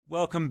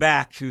Welcome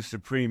back to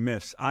Supreme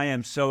Myths. I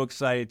am so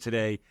excited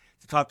today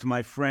to talk to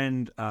my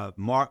friend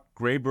Mark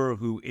Graber,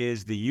 who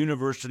is the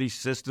University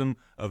System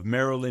of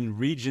Maryland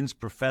Regents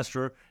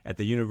Professor at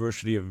the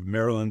University of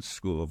Maryland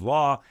School of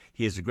Law.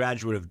 He is a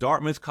graduate of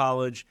Dartmouth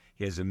College.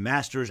 He has a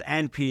master's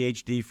and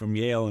PhD from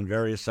Yale in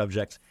various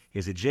subjects. He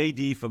has a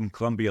JD from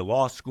Columbia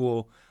Law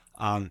School.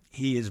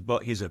 He's a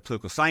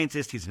political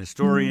scientist, he's an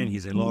historian,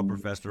 he's a law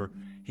professor.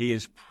 He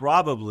is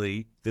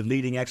probably the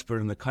leading expert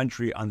in the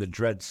country on the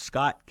Dred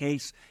Scott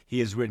case. He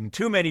has written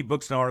too many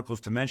books and articles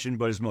to mention,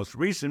 but his most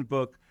recent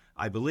book,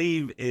 I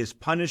believe, is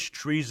Punish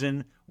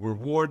Treason,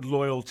 Reward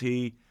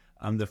Loyalty,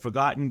 The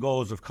Forgotten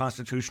Goals of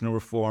Constitutional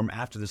Reform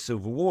After the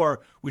Civil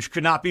War, which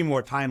could not be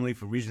more timely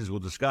for reasons we'll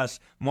discuss.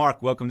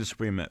 Mark, welcome to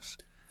Supreme Myths.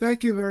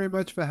 Thank you very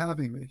much for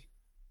having me.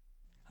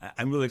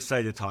 I'm really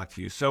excited to talk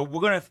to you. So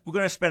we're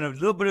gonna spend a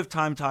little bit of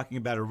time talking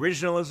about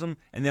originalism,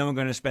 and then we're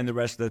going to spend the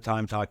rest of the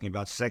time talking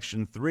about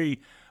Section 3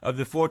 of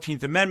the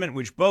 14th Amendment,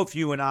 which both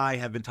you and I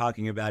have been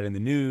talking about in the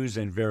news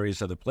and various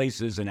other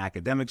places and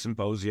academic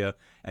symposia,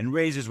 and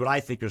raises what I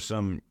think are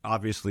some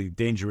obviously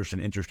dangerous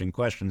and interesting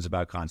questions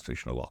about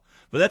constitutional law.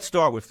 But let's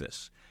start with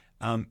this.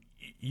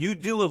 You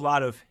do a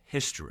lot of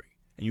history,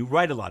 and you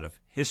write a lot of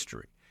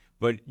history,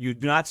 but you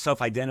do not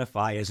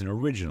self-identify as an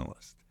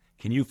originalist.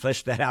 Can you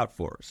flesh that out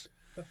for us?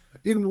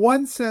 In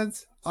one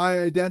sense, I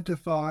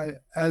identify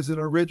as an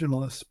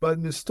originalist, but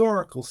in a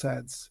historical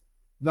sense,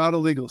 not a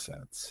legal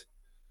sense.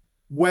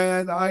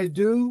 When I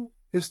do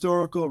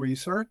historical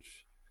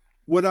research,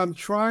 what I'm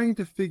trying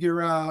to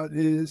figure out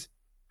is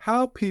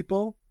how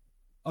people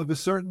of a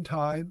certain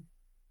time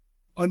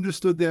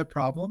understood their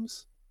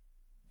problems,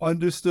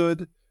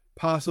 understood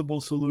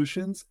possible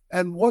solutions,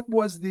 and what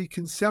was the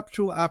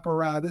conceptual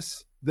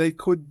apparatus they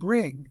could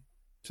bring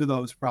to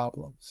those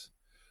problems.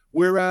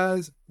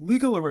 Whereas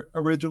legal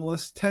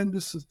originalists tend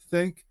to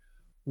think,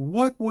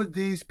 what would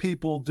these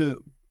people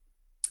do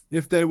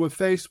if they were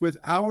faced with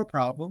our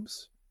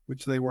problems,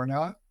 which they were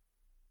not,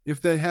 if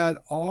they had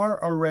our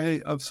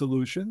array of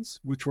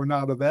solutions, which were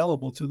not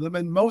available to them,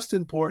 and most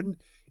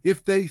important,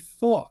 if they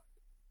thought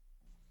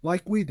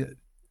like we did.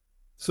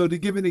 So to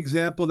give an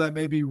example that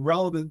may be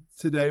relevant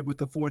today with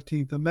the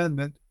 14th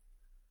Amendment,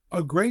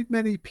 a great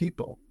many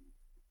people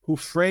who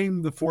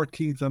framed the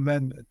 14th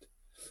Amendment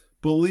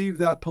believe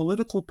that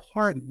political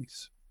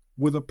parties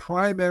were the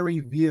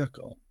primary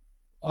vehicle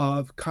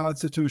of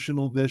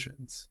constitutional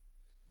visions.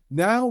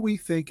 Now we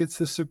think it's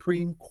the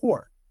Supreme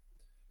Court.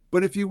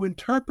 But if you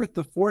interpret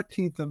the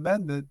 14th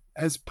Amendment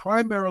as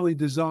primarily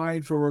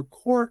designed for a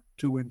court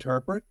to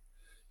interpret,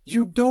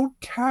 you don't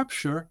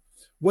capture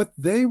what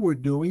they were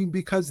doing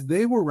because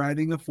they were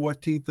writing the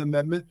 14th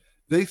Amendment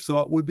they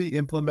thought would be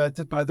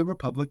implemented by the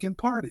Republican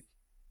Party.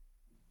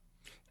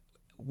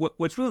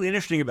 What's really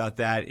interesting about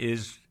that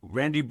is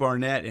Randy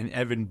Barnett and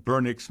Evan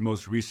Bernick's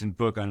most recent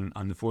book on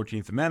the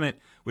 14th Amendment,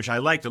 which I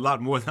liked a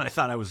lot more than I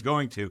thought I was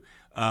going to,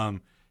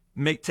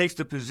 takes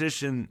the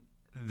position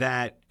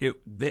that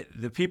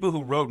the people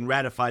who wrote and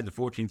ratified the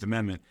 14th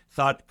Amendment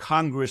thought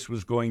Congress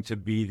was going to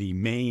be the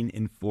main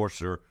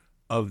enforcer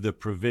of the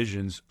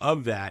provisions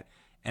of that.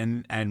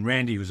 And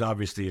Randy, who's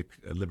obviously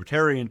a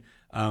libertarian,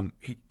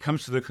 he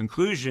comes to the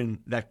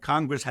conclusion that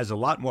Congress has a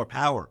lot more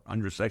power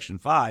under Section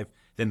 5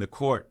 than the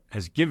court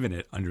has given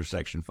it under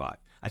Section 5.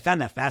 I found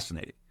that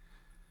fascinating.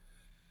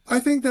 I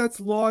think that's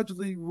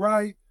largely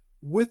right,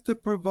 with the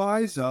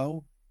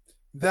proviso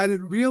that it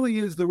really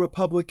is the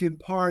Republican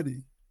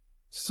Party.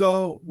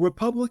 So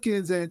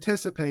Republicans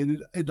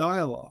anticipated a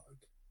dialogue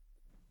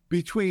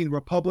between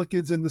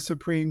Republicans in the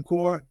Supreme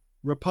Court,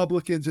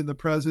 Republicans in the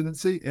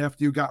presidency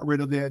after you got rid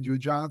of Andrew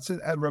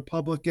Johnson, and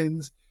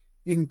Republicans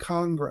in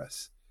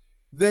Congress.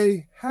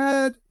 They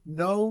had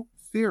no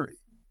theory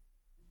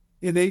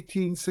in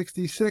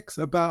 1866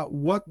 about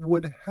what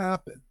would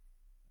happen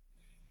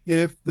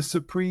if the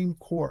Supreme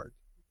Court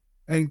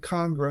and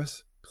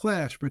Congress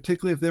clashed,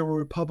 particularly if there were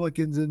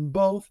Republicans in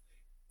both.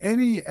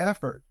 Any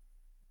effort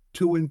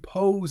to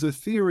impose a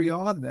theory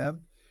on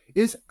them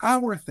is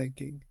our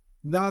thinking,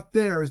 not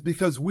theirs,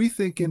 because we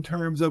think in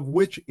terms of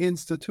which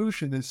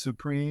institution is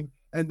supreme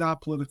and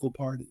not political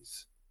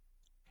parties.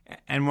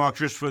 And Mark,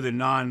 just for the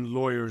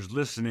non-lawyers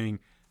listening,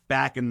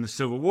 back in the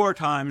Civil War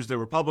times, the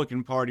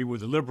Republican Party were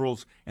the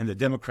liberals and the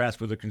Democrats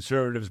were the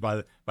conservatives.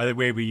 By the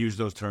way we use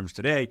those terms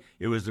today,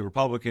 it was the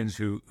Republicans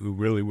who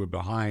really were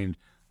behind,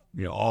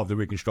 all of the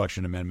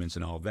Reconstruction amendments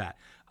and all of that.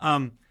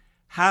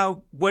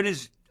 What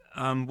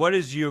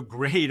is your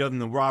grade on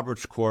the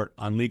Roberts Court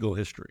on legal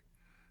history?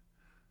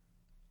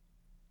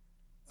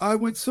 I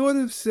would sort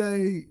of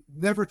say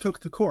never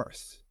took the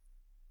course.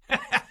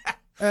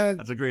 And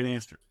that's a great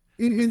answer.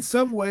 In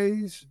some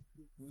ways,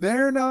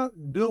 they're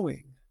not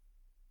doing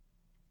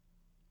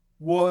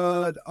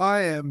what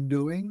I am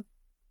doing.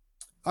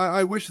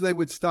 I wish they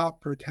would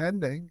stop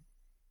pretending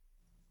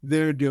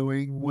they're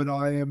doing what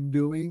I am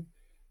doing.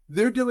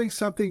 They're doing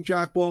something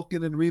Jack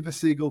Wolkin and Reva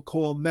Siegel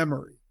call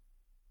memory.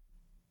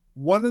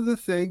 One of the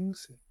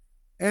things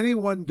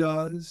anyone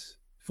does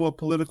for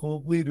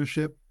political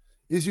leadership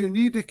is you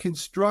need to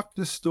construct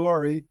a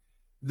story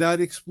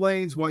that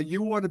explains why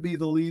you want to be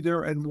the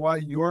leader and why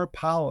your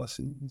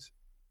policies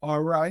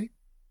are right.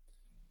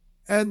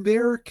 And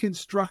they're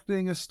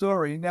constructing a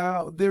story.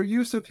 Now, their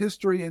use of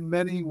history in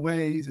many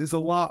ways is a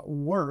lot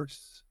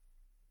worse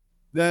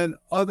than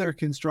other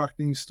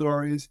constructing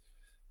stories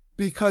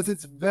because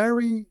it's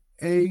very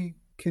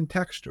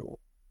acontextual.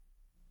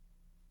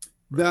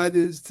 That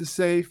is to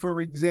say,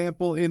 for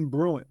example, in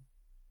Bruin,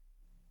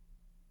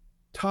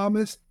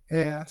 Thomas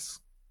asks,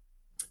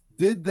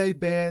 did they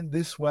ban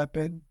this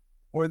weapon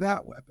or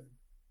that weapon?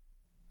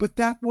 But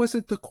that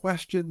wasn't the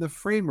question the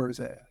framers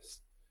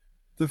asked.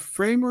 The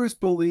framers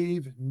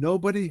believed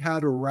nobody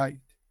had a right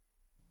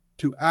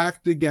to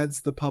act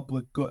against the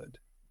public good.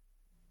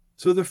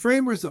 So the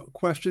framers'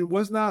 question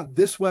was not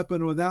this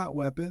weapon or that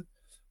weapon,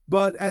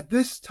 but at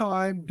this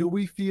time, do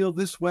we feel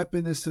this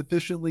weapon is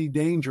sufficiently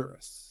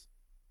dangerous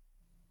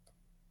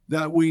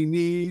that we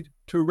need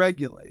to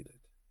regulate it?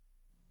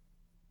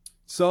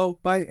 So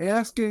by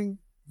asking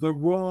the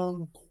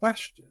wrong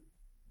question,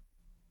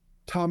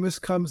 Thomas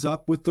comes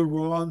up with the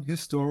wrong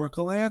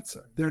historical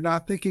answer. They're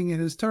not thinking in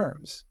his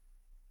terms.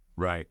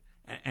 Right.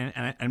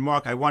 And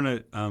Mark, I want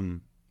to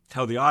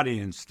tell the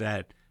audience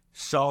that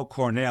Saul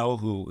Cornell,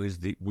 who is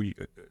the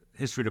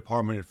history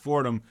department at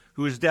Fordham,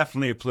 who is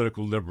definitely a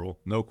political liberal,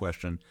 no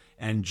question,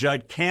 and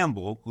Judd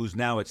Campbell, who's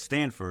now at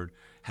Stanford,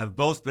 have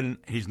both been,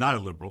 he's not a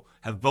liberal,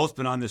 have both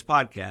been on this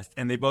podcast,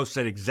 and they both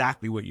said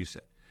exactly what you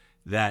said,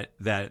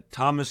 that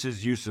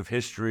Thomas's use of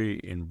history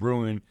in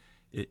Bruin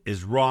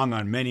is wrong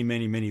on many,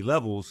 many, many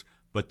levels,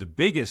 but the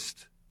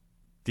biggest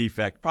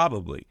defect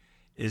probably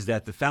is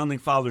that the founding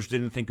fathers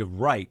didn't think of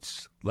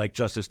rights like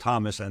Justice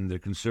Thomas and the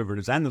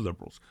conservatives and the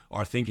liberals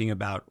are thinking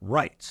about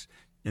rights.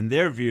 In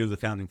their view, the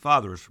founding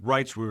fathers,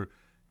 rights were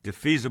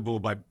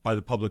defeasible by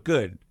the public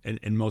good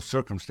in most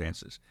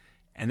circumstances.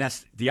 And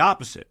that's the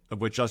opposite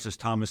of what Justice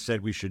Thomas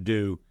said we should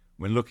do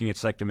when looking at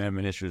Second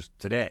Amendment issues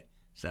today.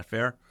 Is that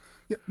fair?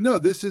 Yeah, no,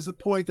 this is a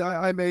point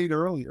I made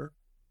earlier,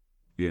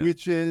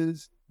 which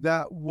is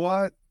that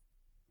what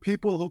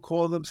people who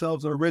call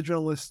themselves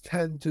originalists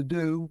tend to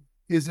do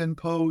is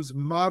impose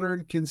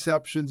modern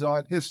conceptions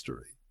on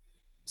history.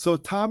 So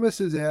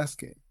Thomas is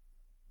asking,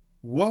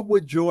 what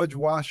would George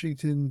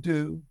Washington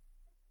do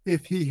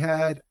if he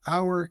had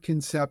our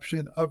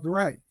conception of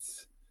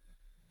rights?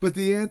 But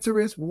the answer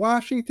is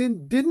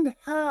Washington didn't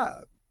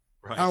have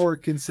our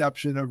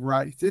conception of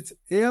rights. It's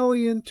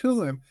alien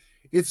to him.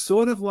 It's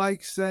sort of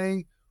like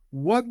saying,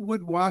 what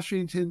would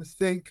Washington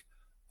think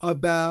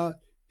about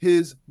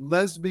his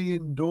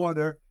lesbian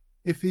daughter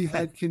if he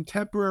had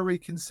contemporary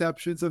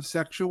conceptions of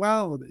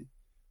sexuality?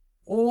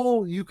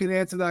 All you can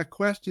answer that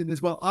question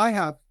is, well, I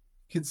have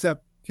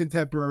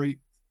contemporary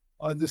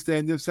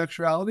understanding of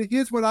sexuality.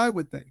 Here's what I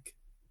would think.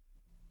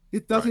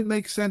 It doesn't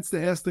make sense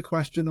to ask the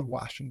question of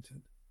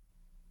Washington.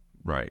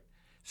 Right.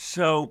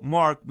 So,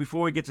 Mark,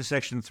 before we get to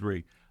Section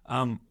 3,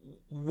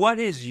 what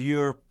is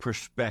your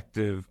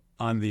perspective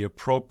on the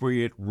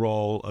appropriate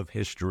role of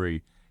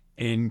history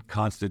in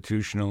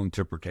constitutional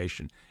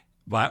interpretation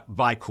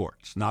by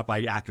courts, not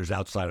by actors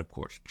outside of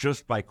courts,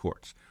 just by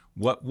courts?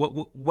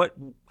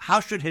 How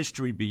should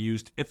history be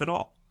used, if at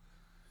all?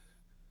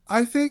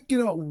 I think,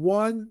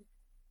 one,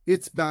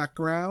 its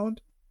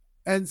background,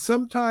 and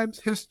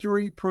sometimes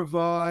history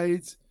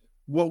provides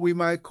what we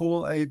might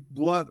call a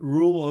blunt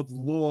rule of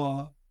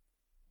law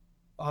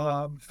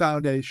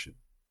foundation.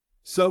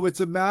 So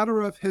it's a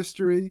matter of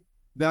history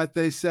that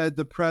they said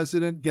the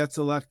president gets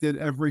elected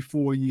every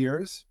 4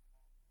 years.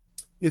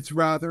 It's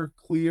rather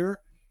clear.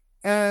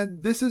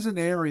 And this is an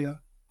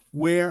area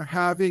where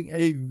having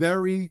a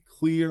very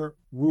clear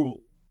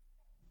rule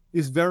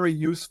is very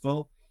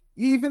useful,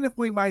 even if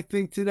we might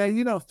think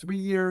today, 3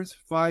 years,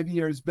 5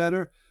 years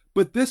better.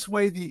 But this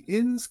way, the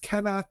ins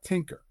cannot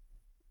tinker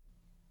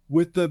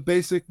with the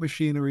basic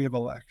machinery of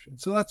election.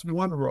 So that's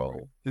one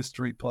role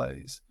history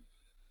plays.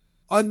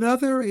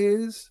 Another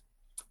is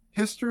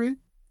history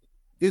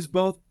is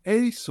both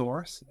a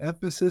source,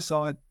 emphasis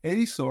on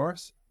a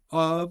source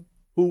of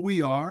who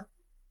we are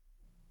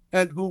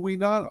and who we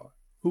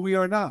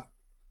are not.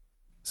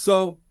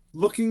 So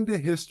looking to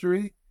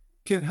history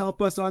can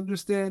help us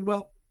understand,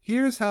 well,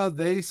 here's how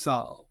they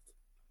solved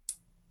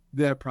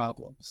their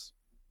problems.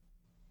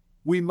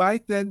 We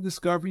might then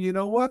discover,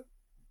 what?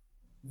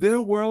 Their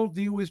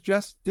worldview is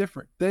just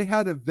different. They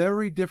had a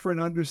very different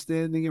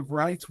understanding of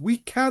rights. We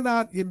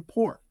cannot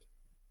import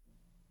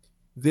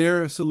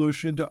their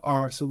solution to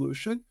our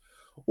solution.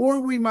 Or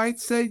we might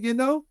say,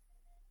 the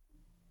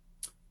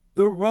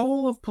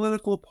role of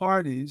political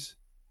parties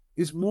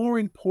is more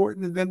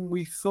important than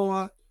we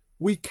thought.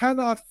 We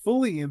cannot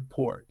fully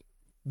import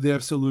their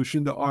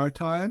solution to our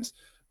times,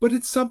 but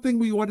it's something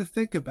we ought to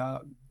think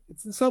about.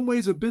 It's in some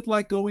ways a bit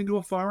like going to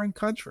a foreign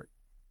country.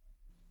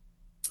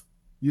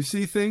 You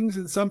see things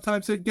and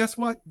sometimes say, guess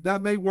what?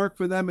 That may work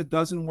for them. It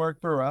doesn't work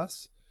for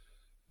us.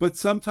 But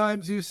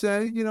sometimes you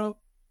say,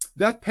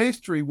 that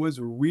pastry was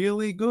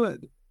really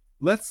good.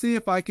 Let's see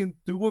if I can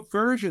do a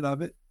version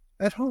of it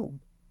at home.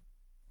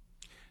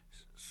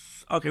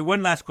 Okay,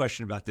 one last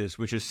question about this,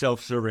 which is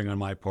self-serving on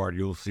my part.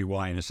 You'll see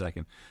why in a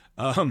second.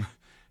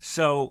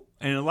 So,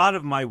 in a lot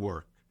of my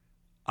work,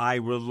 I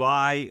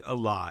rely a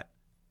lot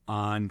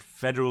on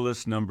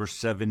Federalist number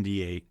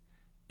 78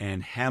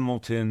 and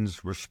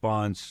Hamilton's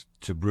response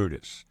to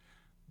Brutus.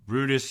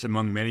 Brutus,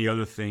 among many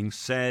other things,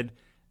 said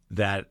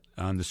that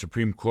the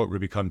Supreme Court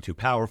would become too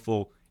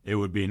powerful. It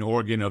would be an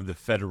organ of the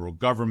federal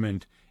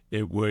government.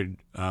 It would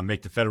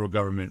make the federal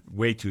government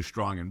way too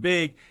strong and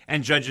big,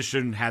 and judges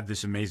shouldn't have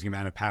this amazing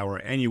amount of power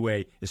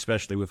anyway,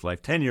 especially with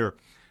life tenure.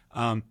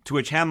 To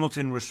which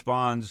Hamilton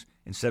responds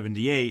in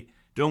 78,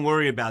 don't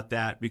worry about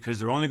that because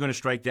they're only going to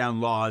strike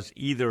down laws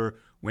either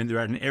when they're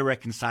at an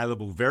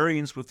irreconcilable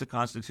variance with the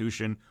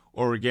Constitution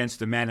or against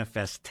the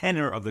manifest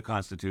tenor of the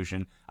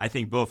Constitution. I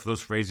think both of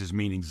those phrases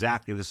mean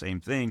exactly the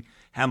same thing.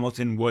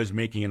 Hamilton was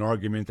making an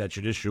argument that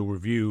judicial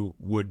review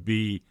would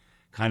be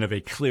kind of a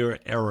clear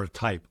error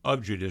type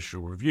of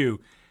judicial review.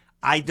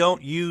 I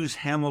don't use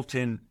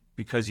Hamilton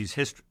because it's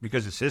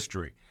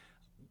history.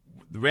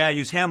 The way I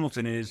use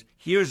Hamilton is,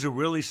 here's a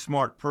really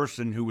smart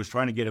person who was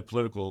trying to get a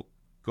political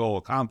goal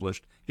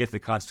accomplished, get the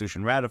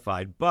Constitution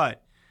ratified,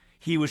 but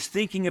he was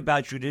thinking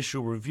about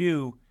judicial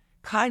review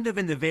kind of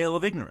in the veil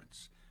of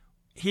ignorance.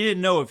 He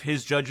didn't know if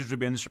his judges would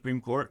be in the Supreme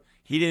Court.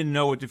 He didn't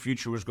know what the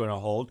future was going to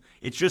hold.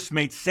 It just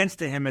made sense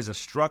to him as a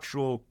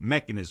structural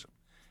mechanism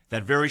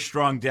that very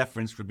strong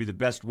deference would be the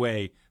best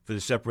way for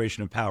the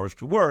separation of powers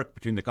to work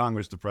between the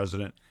Congress, the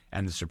President,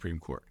 and the Supreme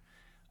Court.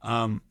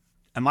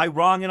 Am I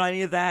wrong in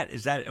any of that?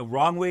 Is that a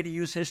wrong way to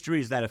use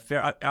history? Is that a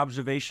fair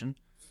observation?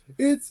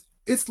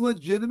 It's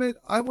legitimate.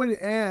 I would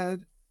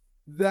add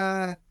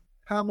that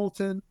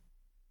Hamilton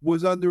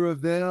was under a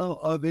veil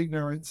of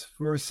ignorance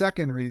for a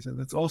second reason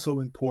that's also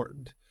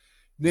important.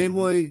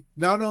 Namely,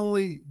 not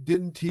only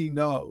didn't he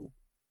know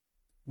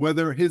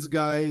whether his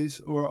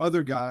guys or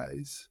other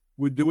guys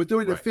would do it,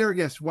 doing a fair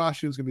guess,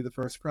 Washington was going to be the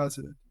first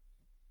president.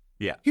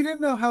 Yeah. He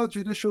didn't know how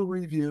judicial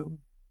review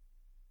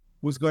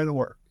was going to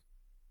work.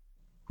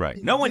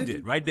 Right. No one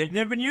did, right? They'd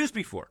never been used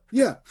before.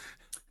 Yeah.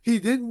 He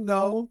didn't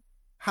know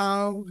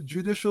how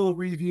judicial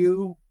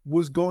review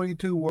was going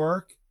to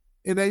work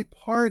in a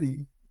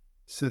party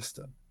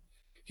system.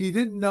 He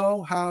didn't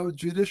know how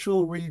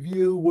judicial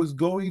review was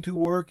going to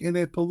work in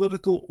a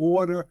political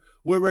order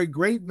where a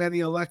great many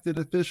elected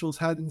officials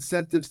had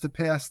incentives to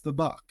pass the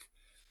buck.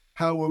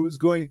 How it was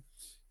going.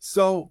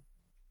 So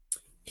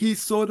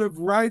he's sort of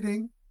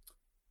writing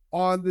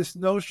on this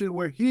notion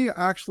where he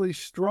actually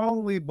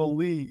strongly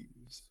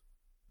believes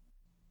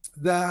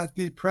that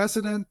the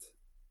president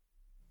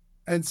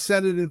and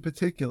Senate in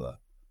particular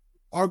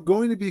are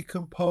going to be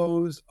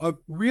composed of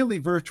really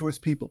virtuous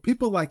people,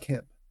 people like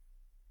him.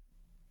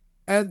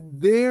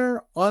 And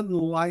they're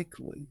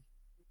unlikely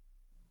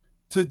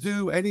to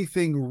do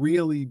anything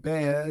really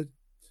bad,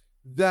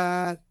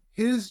 that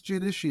his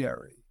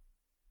judiciary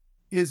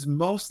is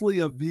mostly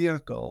a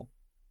vehicle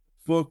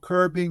for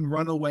curbing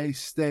runaway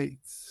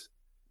states.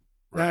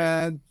 Right.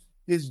 And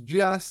is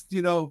just,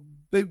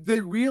 they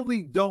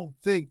really don't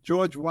think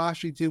George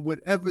Washington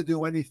would ever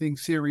do anything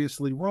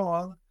seriously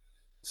wrong.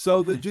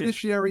 So the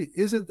judiciary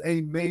isn't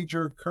a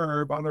major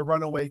curb on a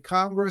runaway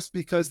Congress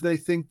because they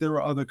think there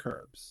are other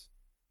curbs.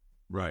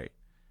 Right.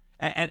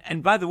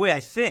 And by the way, I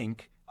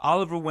think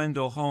Oliver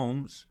Wendell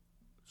Holmes,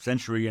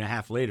 century and a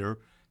half later,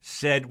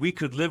 said we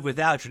could live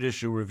without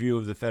judicial review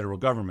of the federal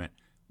government.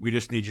 We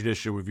just need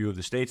judicial review of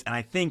the states. And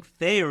I think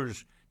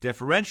Thayer's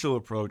deferential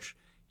approach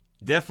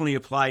definitely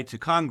applied to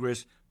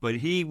Congress, but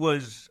he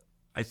was,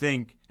 I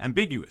think,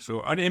 ambiguous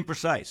or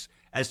imprecise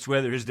as to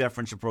whether his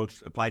deference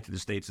approach applied to the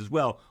states as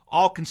well,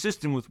 all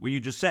consistent with what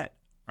you just said,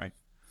 right?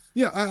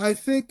 Yeah, I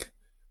think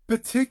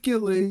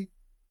particularly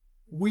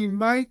we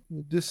might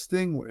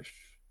distinguish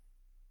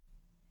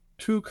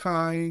two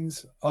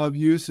kinds of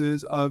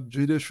uses of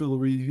judicial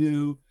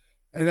review,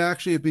 and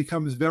actually it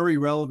becomes very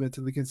relevant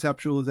to the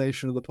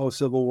conceptualization of the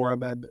post-Civil War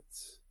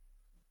amendments.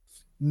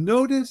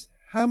 Notice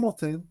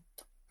Hamilton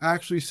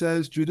actually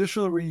says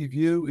judicial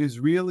review is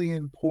really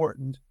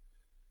important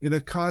in a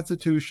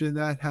constitution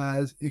that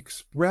has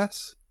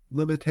express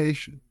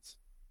limitations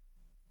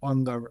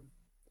on government.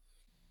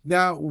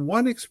 Now,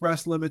 one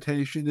express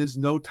limitation is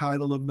no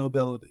title of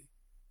nobility.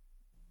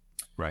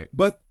 Right.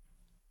 But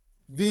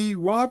the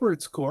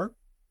Roberts Court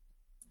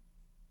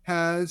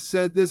has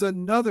said there's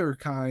another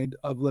kind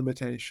of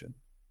limitation.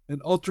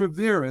 An ultra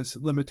vires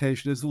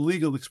limitation is the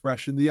legal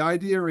expression. The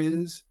idea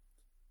is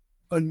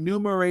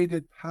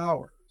enumerated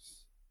powers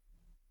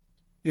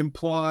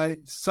imply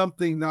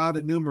something not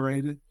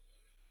enumerated.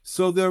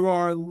 So there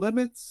are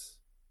limits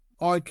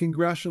on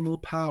congressional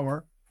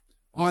power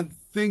on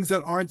things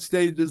that aren't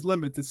stated as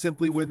limited,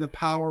 simply when the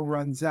power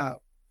runs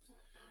out.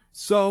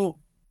 So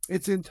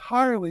it's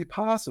entirely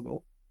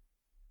possible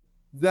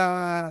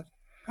that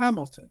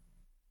Hamilton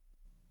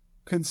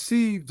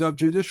conceived of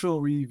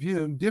judicial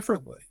review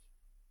differently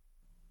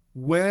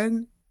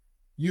when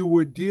you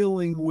were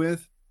dealing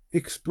with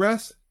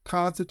express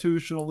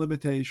constitutional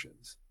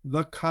limitations,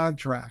 the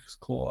contracts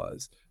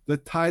clause, the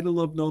title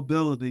of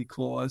nobility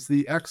clause,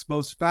 the ex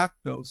post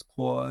facto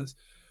clause.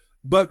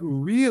 But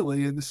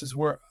really, and this is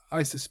where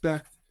I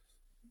suspect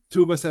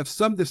two of us have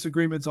some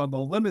disagreements on the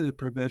limited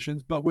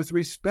provisions, but with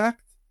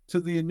respect to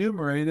the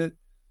enumerated,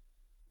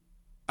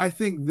 I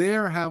think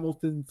there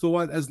Hamilton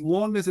thought as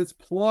long as it's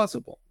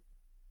plausible,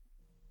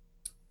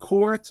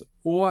 courts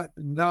ought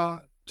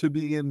not to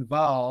be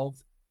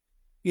involved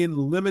in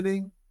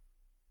limiting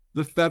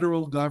the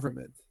federal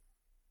government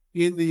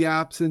in the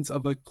absence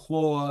of a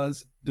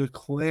clause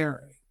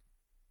declaring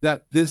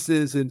that this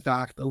is, in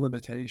fact, a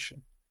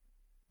limitation.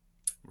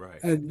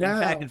 Right. And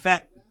now, in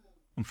fact,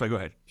 I'm sorry, go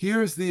ahead.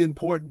 Here's the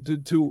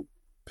important to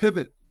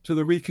pivot to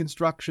the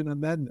Reconstruction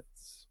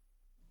Amendments.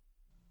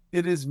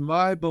 It is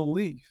my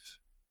belief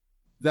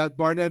that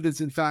Barnett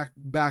is, in fact,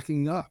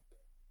 backing up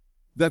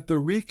that the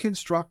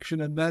Reconstruction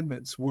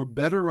Amendments were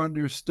better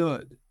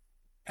understood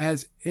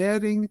as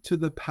adding to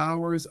the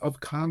powers of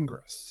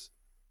Congress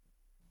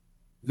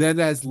than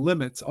as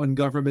limits on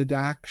government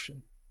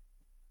action,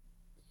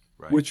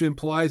 right, which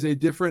implies a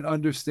different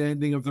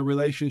understanding of the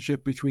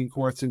relationship between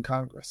courts and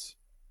Congress.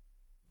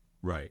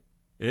 Right.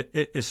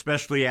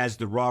 Especially as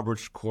the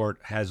Roberts Court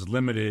has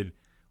limited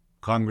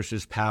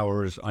Congress's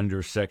powers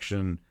under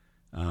Section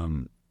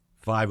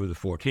 5 of the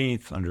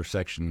 14th, under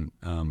Section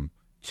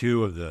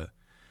 2 of the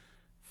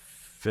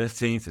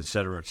 15th, et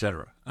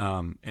cetera,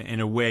 in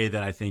a way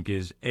that I think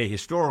is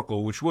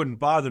ahistorical, which wouldn't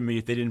bother me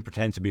if they didn't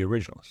pretend to be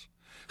originalists.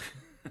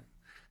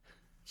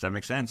 Does that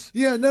make sense?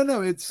 Yeah,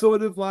 no. It's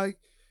sort of like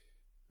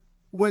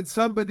when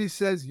somebody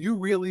says, you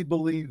really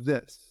believe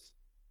this.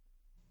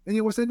 And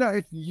you will say, no,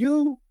 if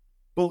you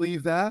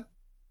believe that,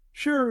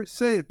 sure,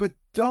 say it, but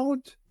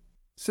don't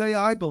say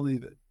I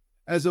believe it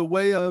as a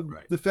way of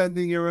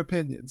defending your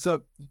opinion.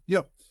 So,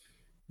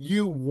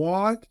 you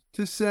want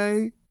to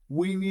say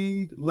we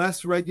need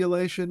less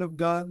regulation of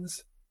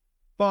guns,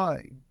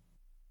 fine,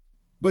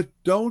 but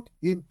don't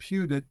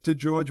impute it to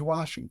George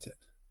Washington.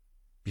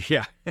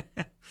 Yeah,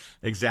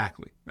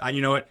 exactly.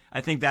 You know what?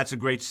 I think that's a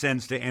great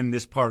sense to end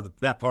that part of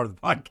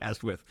the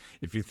podcast with.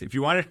 If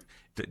you want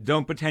to,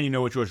 don't pretend you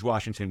know what George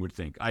Washington would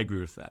think. I agree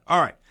with that.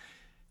 All right.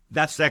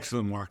 That's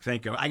excellent, Mark.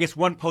 Thank you. I guess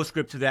one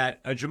postscript to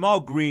that,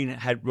 Jamal Green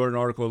wrote an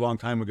article a long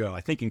time ago,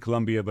 I think in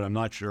Columbia, but I'm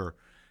not sure,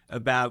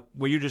 about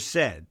what you just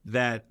said,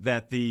 that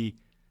the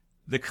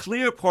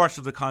clear parts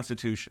of the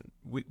Constitution,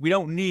 we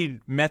don't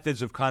need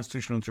methods of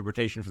constitutional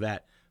interpretation for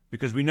that,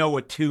 because we know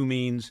what 2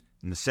 means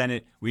in the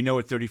Senate. We know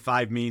what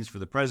 35 means for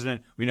the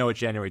president. We know what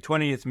January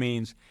 20th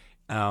means.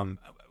 For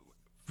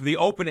the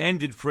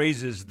open-ended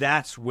phrases,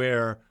 that's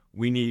where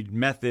we need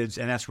methods,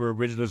 and that's where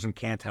originalism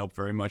can't help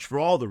very much for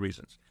all the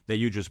reasons that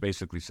you just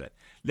basically said.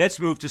 Let's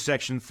move to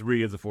Section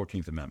 3 of the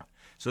 14th Amendment.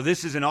 So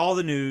this is in all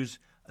the news.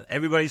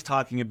 Everybody's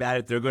talking about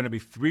it. There are going to be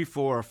 3,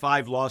 4, or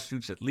 5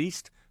 lawsuits at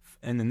least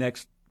in the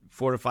next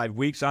 4 to 5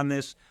 weeks on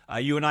this.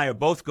 You and I are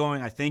both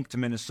going, I think, to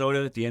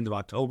Minnesota at the end of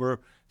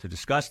October to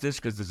discuss this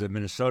because there's a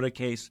Minnesota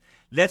case.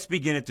 Let's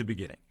begin at the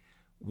beginning.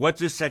 What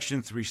does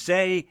Section 3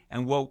 say,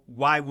 and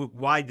why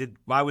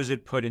was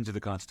it put into the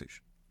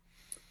Constitution?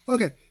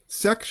 Okay.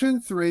 Section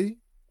 3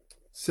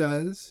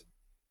 says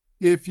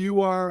if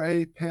you are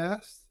a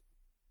past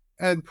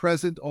and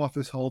present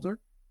office holder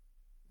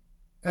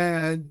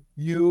and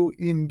you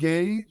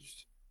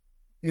engaged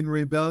in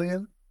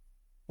rebellion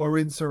or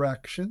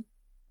insurrection,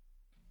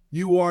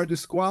 you are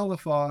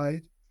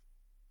disqualified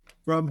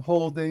from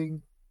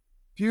holding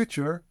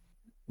future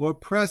or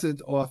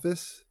present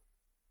office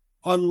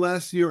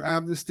unless you're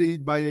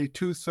amnestied by a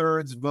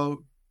 2/3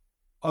 vote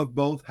of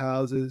both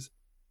houses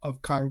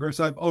of Congress.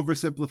 I've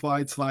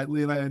oversimplified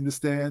slightly, and I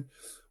understand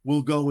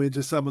we'll go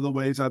into some of the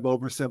ways I've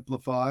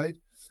oversimplified.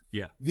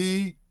 Yeah.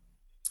 The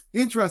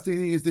interesting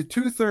thing is the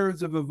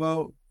 2/3 of a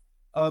vote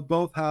of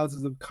both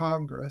houses of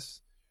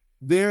Congress,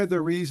 there the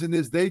reason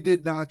is they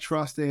did not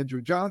trust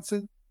Andrew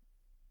Johnson.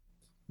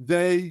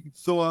 They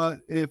thought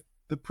if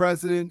the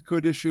president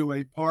could issue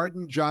a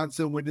pardon,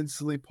 Johnson would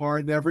instantly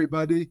pardon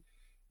everybody.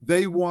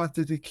 They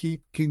wanted to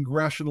keep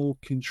congressional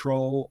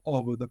control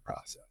over the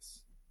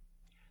process.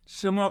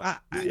 So,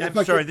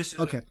 I'm sorry. This is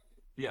okay.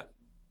 Yeah.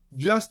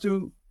 Just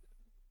to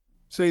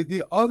say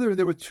there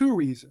were 2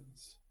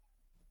 reasons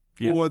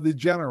for the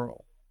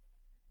general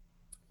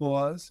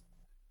clause.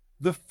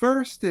 The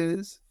first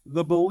is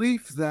the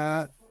belief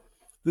that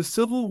the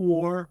Civil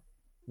War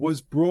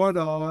was brought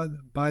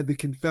on by the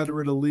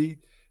Confederate elite,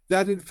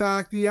 that in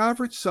fact the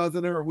average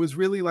Southerner was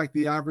really like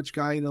the average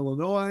guy in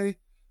Illinois.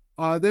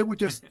 They were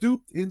just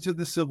duped into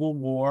the Civil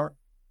War.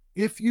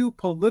 If you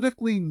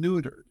politically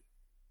neutered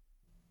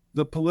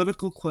the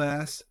political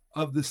class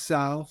of the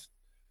South,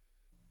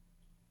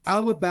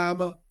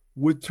 Alabama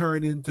would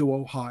turn into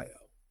Ohio.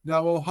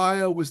 Now,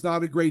 Ohio was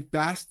not a great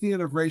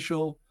bastion of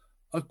racial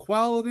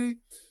equality,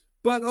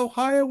 but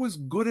Ohio was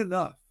good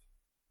enough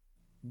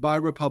by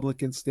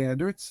Republican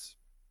standards.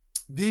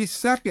 The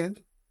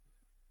second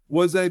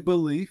was a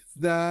belief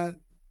that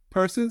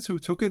persons who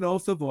took an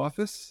oath of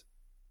office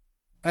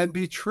and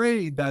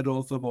betrayed that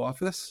oath of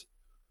office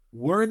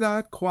were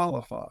not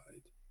qualified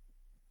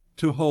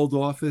to hold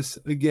office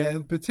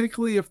again,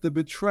 particularly if the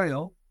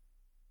betrayal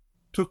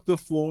took the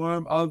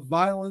form of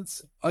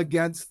violence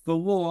against the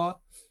law,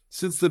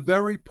 since the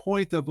very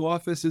point of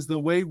office is the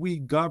way we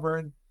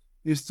govern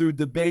is through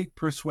debate,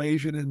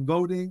 persuasion, and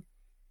voting,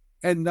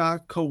 and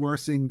not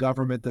coercing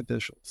government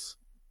officials.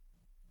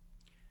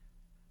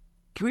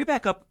 Can we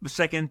back up a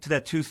second to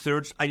that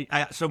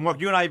 2/3? So, Mark,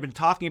 you and I have been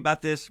talking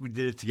about this. We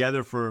did it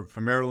together for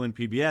Maryland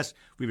PBS.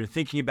 We've been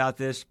thinking about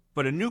this,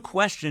 but a new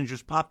question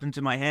just popped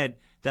into my head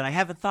that I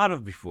haven't thought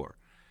of before.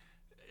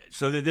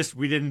 So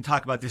we didn't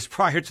talk about this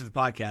prior to the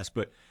podcast,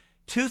 but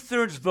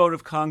 2/3 vote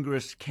of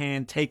Congress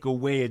can take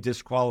away a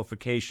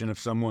disqualification of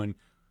someone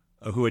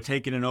who had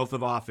taken an oath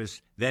of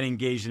office, then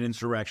engaged in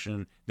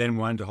insurrection, then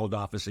wanted to hold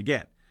office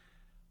again.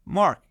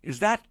 Mark, is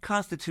that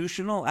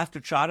constitutional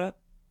after Chadha?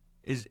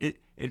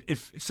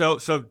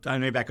 So I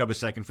may back up a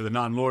second for the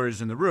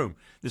non-lawyers in the room.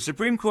 The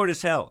Supreme Court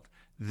has held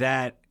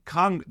that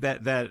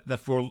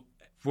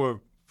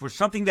for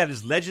something that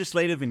is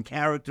legislative in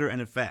character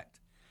and effect,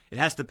 it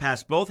has to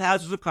pass both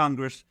houses of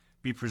Congress,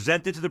 be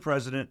presented to the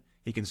president.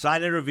 He can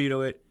sign it or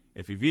veto it.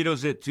 If he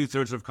vetoes it,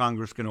 2/3 of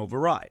Congress can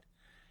override.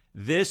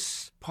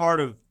 This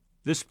part of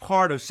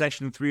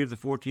Section 3 of the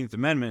 14th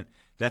Amendment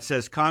that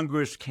says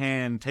Congress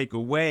can take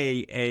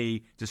away a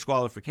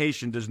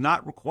disqualification does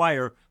not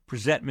require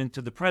presentment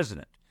to the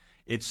president.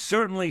 It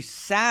certainly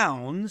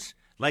sounds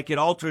like it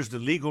alters the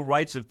legal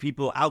rights of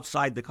people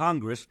outside the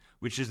Congress,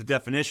 which is the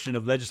definition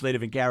of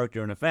legislative in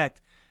character and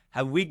effect.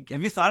 Have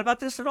you thought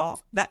about this at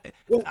all?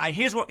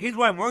 Here's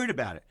why I'm worried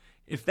about it.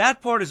 If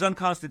that part is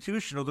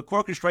unconstitutional, the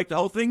court can strike the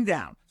whole thing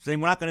down,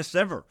 saying we're not going to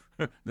sever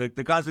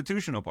the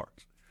constitutional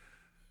parts.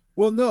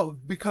 Well, no,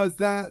 because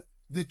the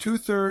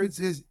 2/3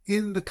 is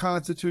in the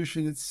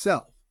Constitution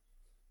itself.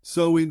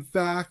 So, in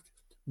fact,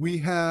 we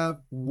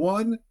have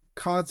one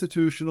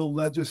constitutional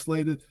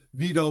legislative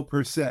veto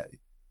per se.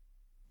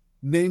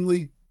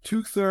 Namely,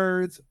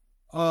 2/3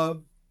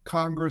 of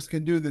Congress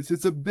can do this.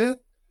 It's a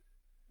bit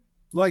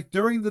like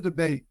during the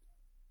debate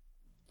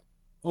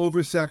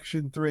over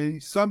Section 3,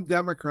 some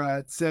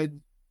Democrats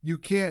said, you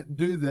can't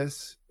do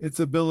this. It's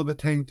a bill of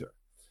attainder.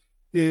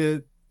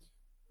 It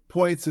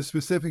points to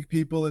specific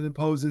people and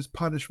imposes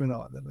punishment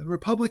on them. And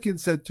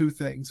Republicans said two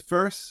things.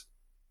 First,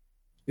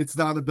 it's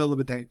not a bill of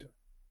attainder.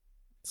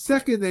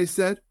 Second, they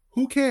said,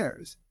 who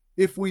cares?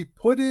 If we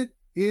put it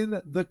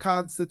in the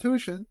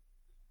Constitution,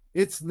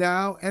 it's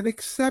now an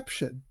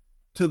exception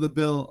to the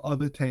bill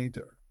of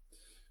attainder.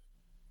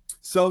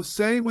 So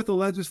same with the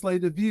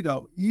legislative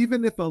veto.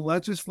 Even if a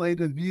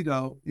legislative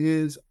veto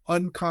is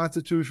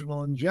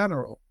unconstitutional in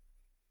general,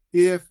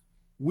 if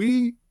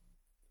we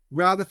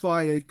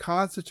ratify a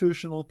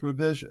constitutional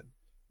provision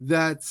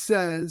that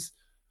says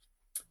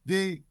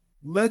the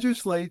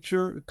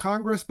legislature,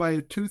 Congress by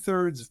a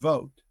 2/3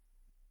 vote,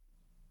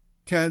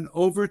 can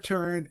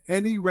overturn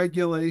any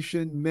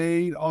regulation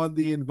made on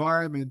the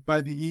environment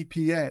by the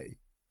EPA,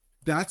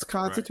 that's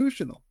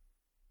constitutional.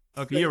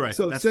 Right. Okay, you're right.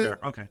 So that's fair.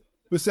 Okay.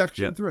 With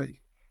Section 3.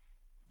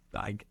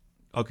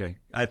 Okay,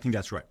 I think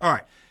that's right. All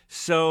right.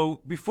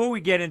 So before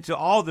we get into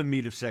all the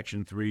meat of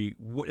Section 3,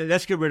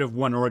 let's get rid of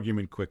one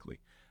argument quickly.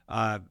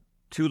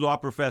 Two law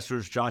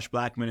professors, Josh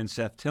Blackman and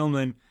Seth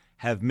Tillman,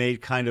 have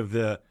made kind of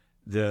the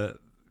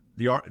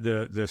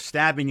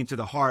stabbing into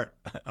the heart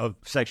of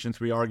Section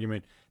 3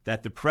 argument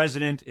that the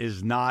president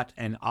is not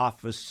an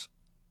officer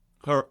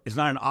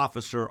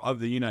of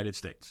the United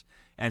States.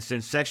 And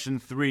since Section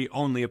 3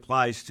 only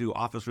applies to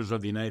officers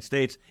of the United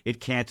States, it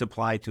can't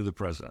apply to the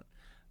president.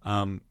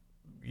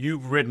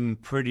 You've written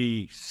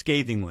pretty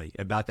scathingly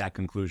about that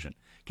conclusion.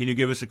 Can you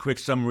give us a quick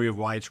summary of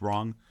why it's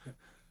wrong?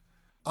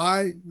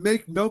 I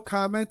make no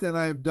comment, and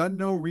I have done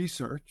no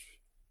research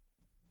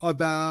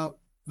about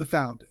the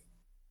founding.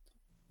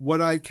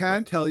 What I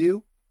can tell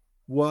you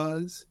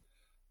was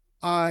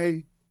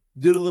I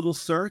did a little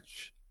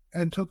search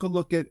and took a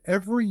look at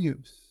every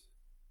use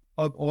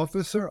of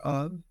officer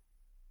of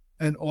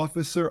and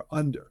officer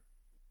under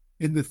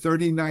in the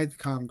 39th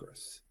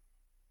Congress.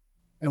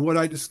 And what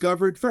I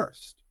discovered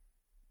first,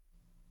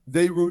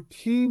 they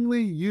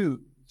routinely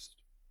used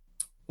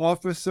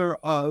officer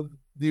of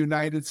the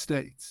United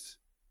States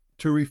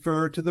to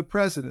refer to the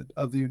President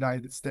of the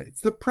United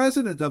States. The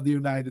President of the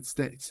United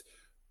States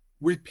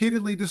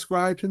repeatedly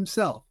described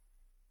himself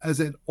as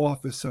an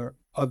officer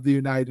of the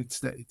United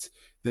States.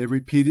 They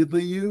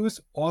repeatedly use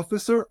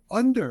officer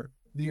under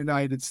the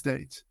United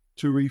States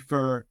to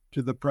refer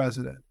to the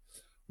President.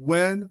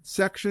 When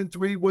Section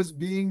 3 was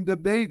being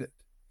debated,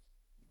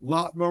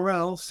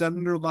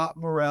 Senator Lot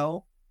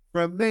Morell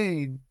from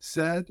Maine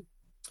said,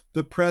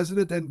 the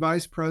president and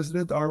vice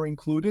president are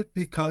included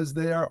because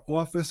they are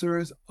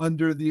officers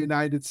under the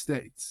United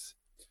States.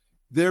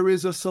 There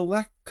is a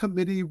select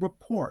committee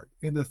report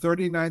in the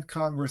 39th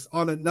Congress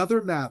on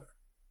another matter,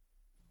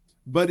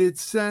 but it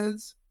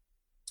says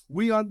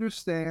we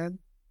understand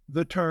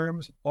the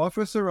terms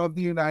officer of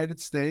the United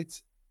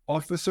States,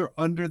 officer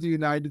under the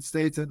United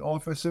States, and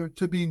officer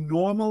to be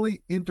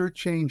normally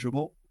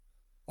interchangeable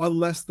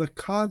unless the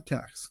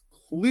context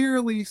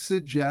clearly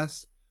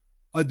suggests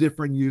a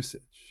different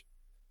usage.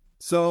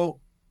 So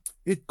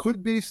it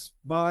could be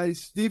by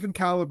Stephen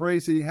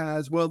Calabresi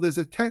there's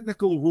a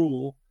technical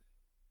rule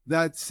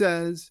that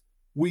says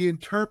we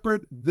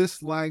interpret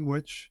this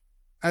language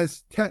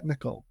as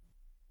technical.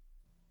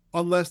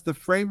 unless the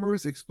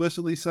framers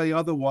explicitly say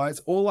otherwise.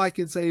 All I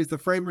can say is the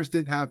framers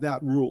didn't have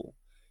that rule.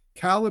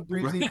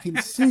 Calabrese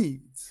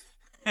concedes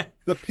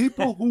the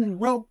people who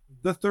wrote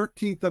the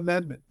 13th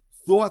Amendment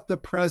thought the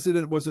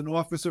president was an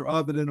officer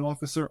of and an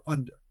officer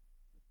under.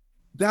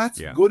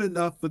 That's good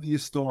enough for the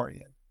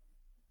historian.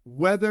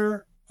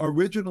 Whether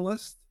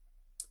originalists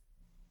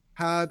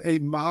have a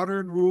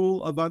modern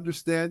rule of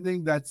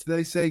understanding that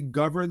they say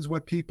governs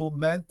what people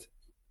meant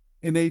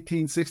in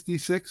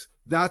 1866,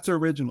 that's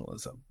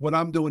originalism. What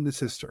I'm doing is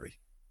history.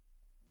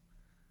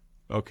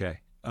 Okay.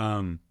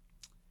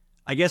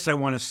 I guess I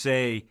want to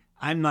say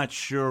I'm not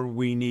sure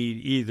we need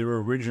either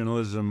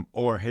originalism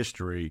or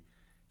history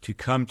to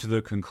come to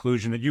the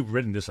conclusion that you've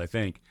written this, I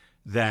think,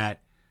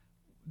 that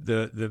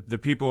the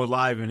people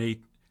alive in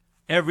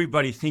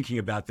everybody thinking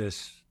about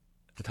this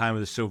at the time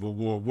of the Civil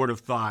War would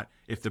have thought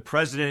if the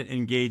president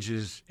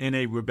engages in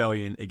a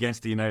rebellion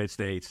against the United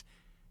States,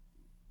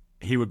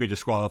 he would be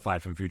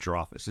disqualified from future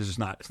office. It's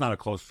not a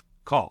close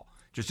call.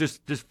 Just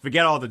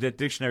forget all the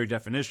dictionary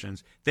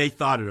definitions. They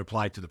thought it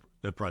applied to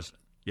the president.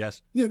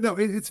 Yes? Yeah, no,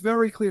 it's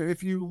very clear.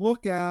 If you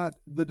look at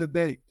the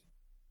debate,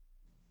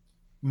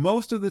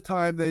 most of the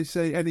time they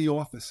say any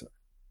officer.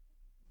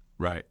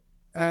 Right.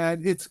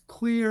 And it's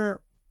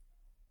clear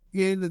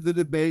in the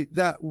debate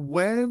that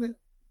when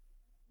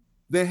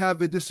they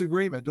have a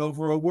disagreement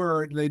over a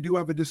word, they do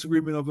have a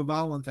disagreement over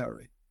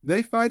voluntary,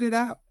 they fight it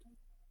out.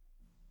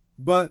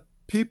 But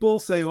people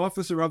say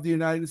officer of the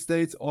United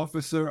States,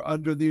 officer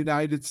under the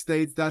United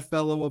States, that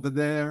fellow over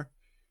there.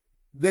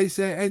 They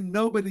say, and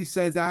nobody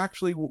says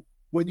actually,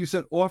 when you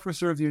said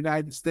officer of the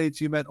United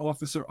States, you meant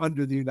officer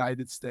under the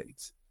United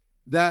States.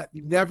 That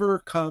never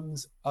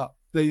comes up.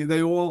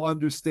 They all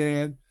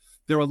understand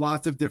there are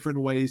lots of different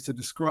ways to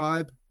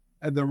describe,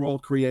 and they're all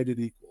created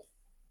equal.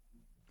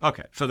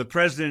 Okay, so the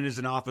president is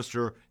an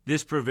officer.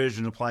 This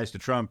provision applies to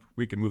Trump.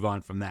 We can move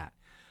on from that.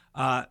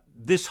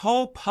 This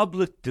whole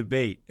public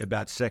debate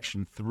about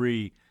Section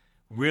 3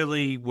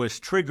 really was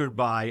triggered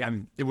by,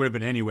 it would have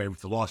been anyway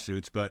with the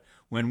lawsuits, but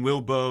when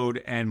Will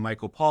Bode and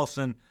Michael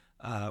Paulson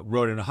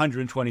wrote an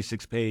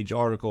 126-page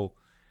article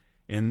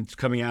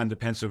coming out in the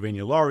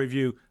Pennsylvania Law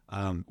Review,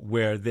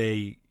 where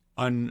they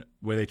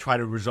try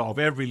to resolve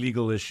every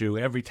legal issue,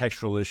 every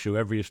textual issue,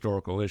 every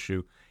historical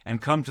issue,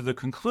 and come to the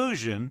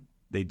conclusion,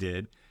 they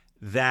did,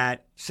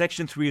 that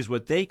Section 3 is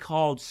what they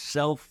called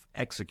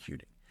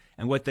self-executing.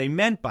 And what they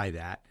meant by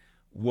that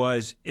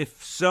was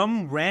if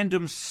some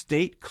random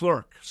state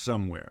clerk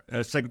somewhere,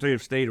 a Secretary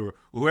of State or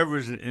whoever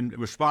is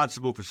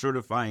responsible for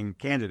certifying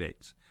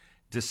candidates,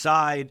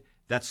 decide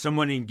that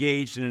someone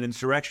engaged in an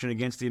insurrection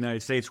against the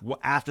United States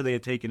after they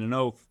had taken an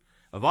oath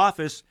of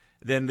office,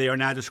 then they are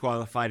now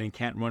disqualified and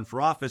can't run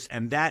for office.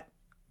 And that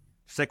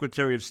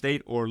Secretary of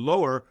State or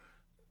lower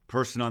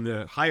person on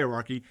the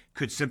hierarchy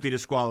could simply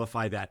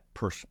disqualify that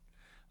person.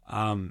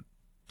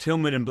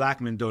 Tillman and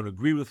Blackman don't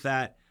agree with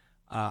that.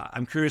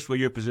 I'm curious what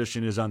your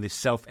position is on the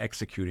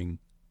self-executing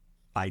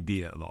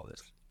idea of all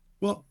this.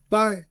 Well,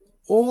 by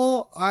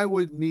all I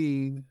would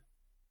mean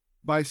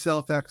by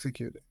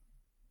self-executing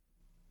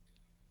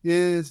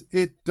is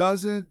it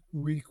doesn't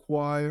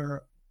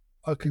require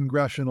a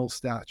congressional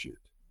statute.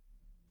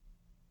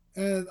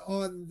 And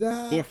on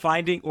that... Or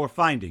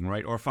finding,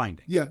 right? Or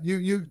finding. Yeah,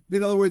 you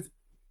in other words,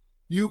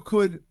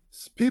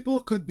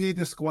 people could be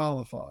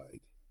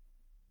disqualified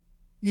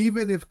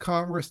even if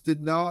Congress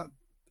did not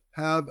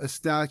have a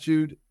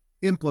statute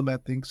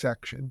implementing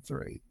Section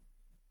 3.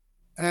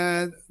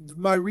 And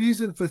my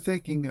reason for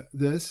thinking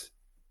this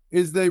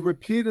is they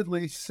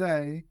repeatedly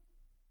say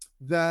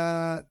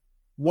that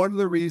one of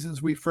the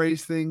reasons we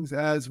phrase things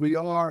as we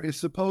are is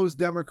suppose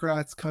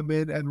Democrats come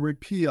in and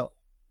repeal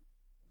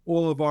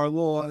all of our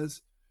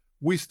laws,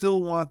 we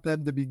still want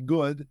them to be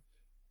good.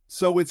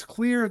 So it's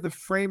clear the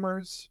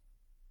framers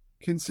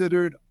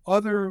considered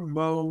other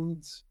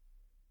modes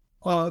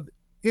of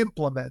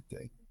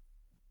implementing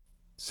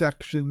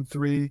Section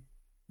 3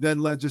 than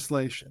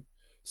legislation.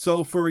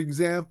 So, for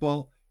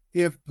example,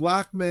 if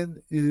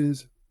Blackman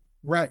is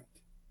right,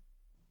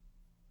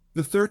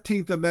 the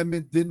 13th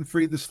Amendment didn't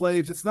free the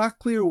slaves. It's not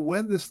clear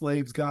when the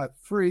slaves got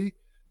free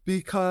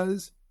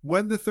because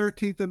when the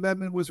 13th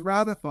Amendment was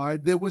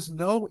ratified, there was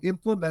no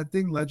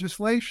implementing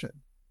legislation.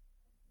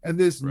 And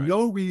there's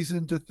no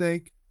reason to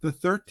think the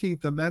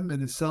 13th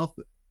Amendment is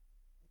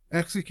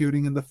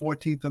self-executing and the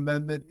 14th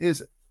Amendment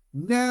isn't.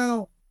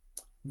 Now,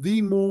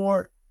 the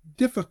more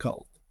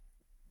difficult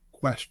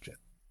question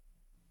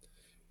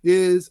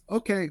is,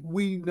 okay,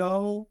 we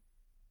know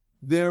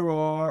there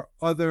are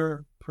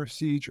other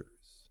procedures.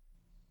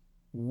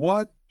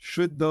 What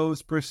should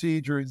those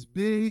procedures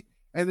be?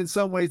 And in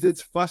some ways,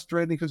 it's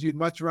frustrating because you'd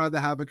much rather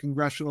have a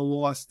congressional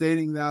law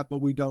stating that,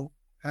 but we don't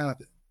have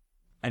it.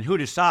 And who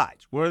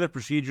decides? What are the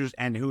procedures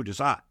and who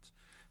decides?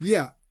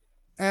 Yeah.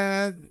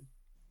 And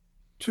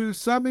to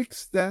some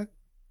extent,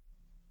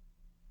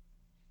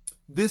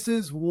 this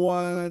is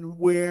one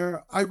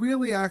where I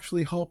really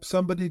actually hope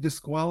somebody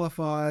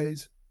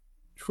disqualifies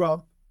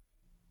Trump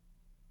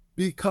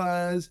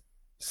because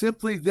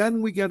simply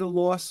then we get a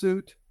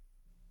lawsuit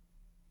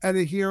at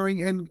a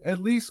hearing, and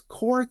at least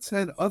courts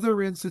and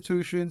other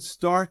institutions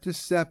start to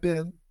step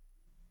in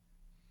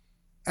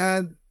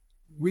and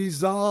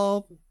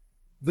resolve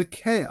the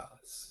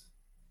chaos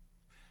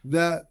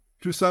that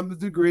to some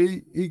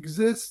degree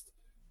exists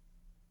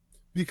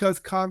because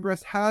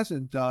Congress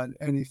hasn't done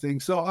anything.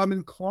 So I'm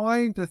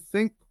inclined to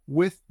think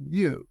with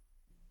you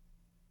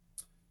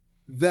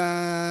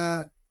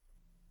that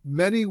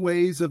many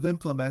ways of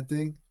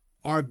implementing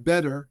are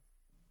better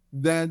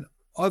than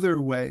other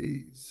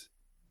ways.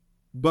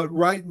 But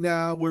right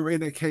now we're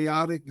in a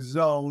chaotic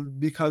zone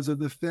because of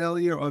the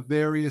failure of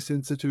various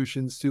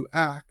institutions to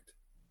act.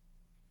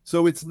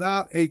 So it's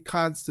not a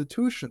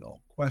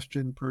constitutional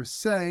question per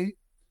se,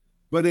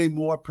 but a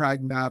more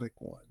pragmatic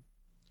one.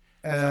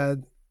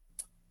 And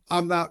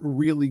I'm not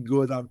really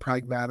good on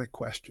pragmatic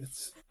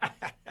questions.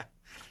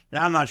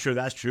 Now, I'm not sure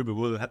that's true, but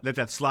we'll let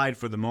that slide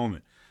for the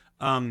moment.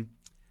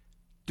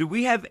 Do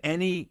we have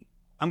any...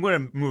 I'm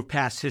going to move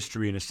past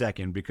history in a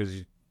second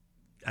because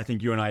I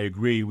think you and I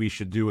agree we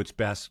should do what's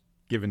best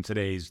given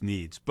today's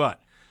needs.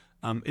 But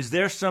is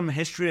there some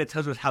history that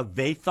tells us how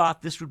they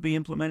thought this would be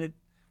implemented?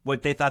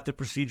 What they thought the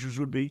procedures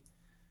would be?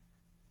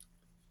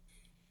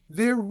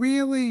 There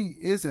really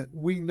isn't.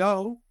 We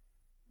know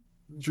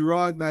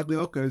Gerard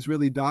Maglioka has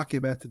really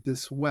documented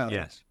this well.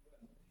 Yes.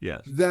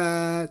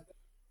 That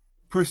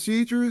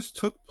procedures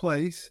took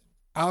place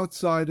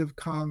outside of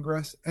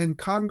Congress, and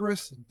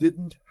Congress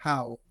didn't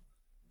howl.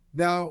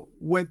 Now,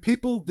 when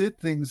people did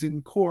things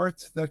in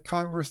courts that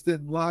Congress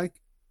didn't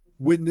like,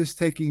 witness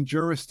taking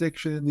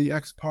jurisdiction in the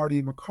ex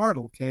parte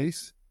McCardle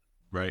case,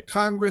 right,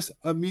 Congress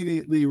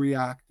immediately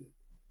reacted.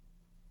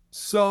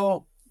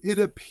 So it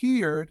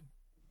appeared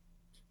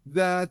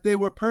that they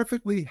were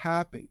perfectly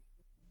happy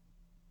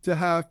to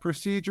have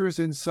procedures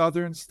in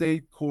southern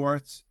state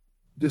courts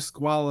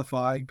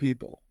disqualifying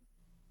people.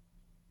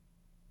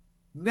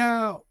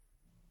 Now,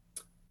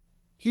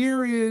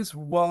 here is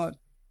what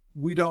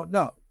we don't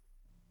know.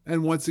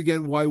 And once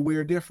again, why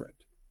we're different.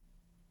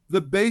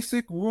 The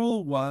basic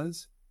rule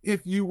was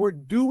if you were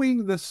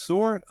doing the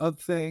sort of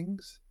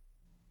things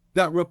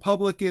that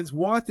Republicans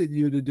wanted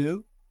you to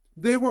do,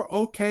 they were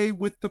okay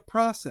with the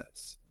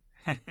process.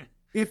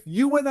 If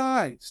you and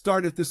I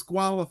started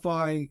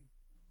disqualifying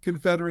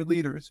Confederate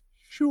leaders,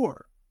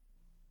 sure.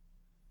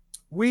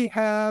 We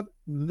have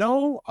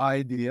no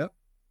idea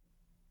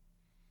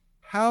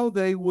how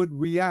they would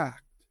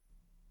react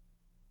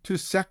to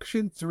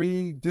Section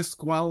 3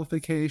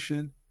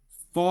 disqualification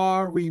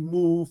far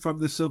removed from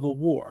the Civil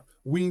War.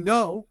 We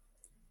know,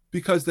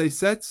 because they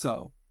said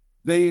so,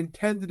 they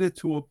intended it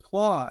to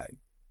apply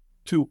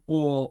to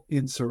all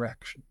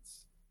insurrections.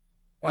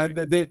 And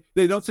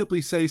they don't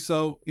simply say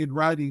so in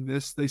writing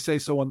this, they say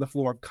so on the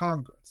floor of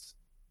Congress.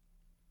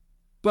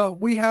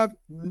 But we have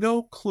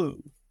no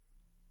clue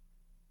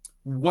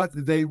what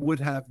they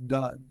would have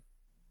done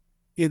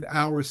in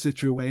our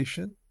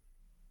situation.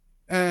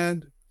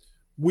 And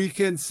we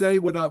can say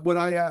what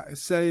I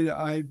say.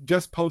 I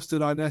just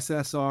posted on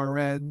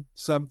SSRN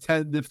some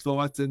tentative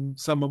thoughts, and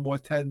some are more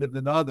tentative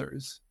than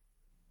others.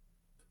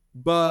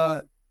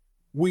 But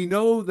we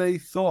know they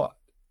thought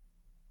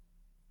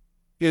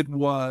it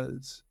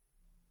was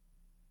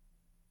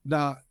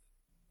not.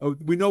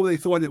 We know they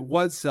thought it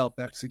was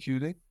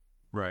self-executing.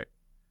 Right.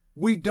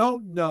 We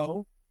don't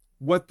know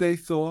what they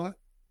thought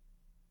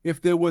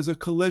if there was a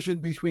collision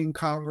between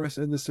Congress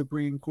and the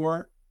Supreme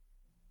Court.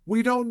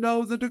 We don't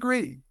know the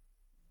degree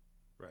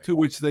to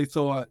which they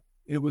thought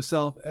it was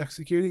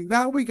self-executing.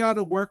 Now we got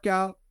to work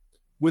out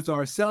with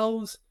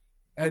ourselves,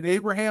 and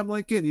Abraham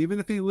Lincoln, even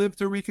if he lived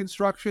through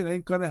Reconstruction,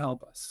 ain't going to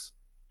help us.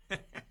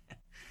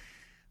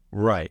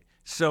 Right.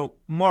 So,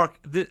 Mark,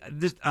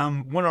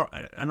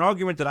 an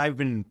argument that I've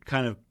been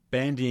kind of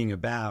bandying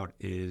about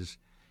is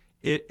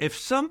if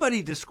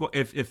somebody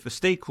if a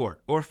state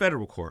court or a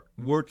federal court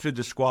were to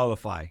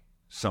disqualify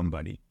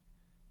somebody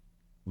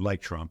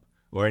like Trump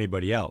or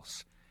anybody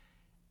else,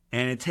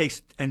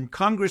 and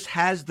Congress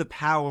has the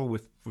power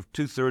with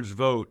 2/3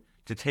 vote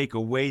to take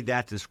away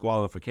that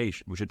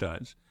disqualification, which it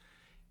does.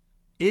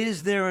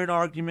 Is there an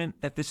argument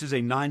that this is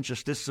a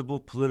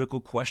non-justiciable political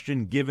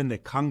question, given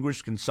that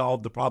Congress can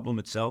solve the problem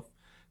itself?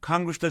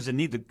 Congress doesn't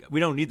need we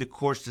don't need the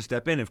courts to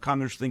step in. If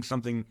Congress thinks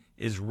something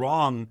is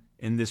wrong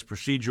in this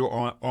procedure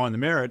or on the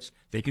merits,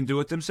 they can do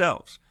it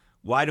themselves.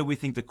 Why do we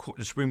think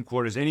the Supreme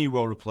Court has any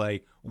role to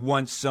play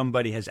once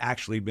somebody has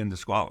actually been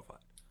disqualified?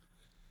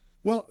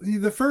 Well,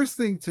 the first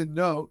thing to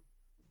note,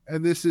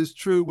 and this is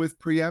true with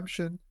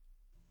preemption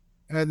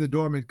and the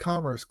Dormant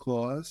Commerce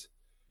Clause,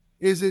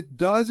 is it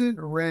doesn't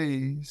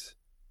raise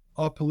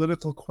a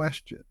political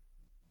question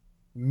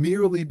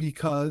merely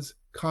because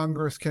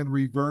Congress can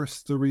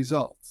reverse the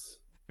results.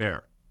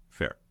 Fair.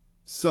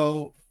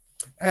 So,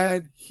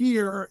 and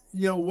here,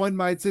 one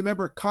might say,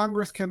 remember,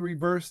 Congress can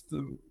reverse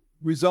the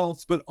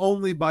results, but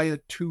only by a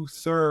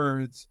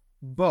 2/3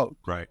 vote.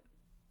 Right.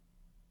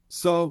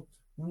 So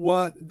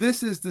what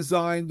this is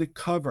designed to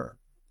cover,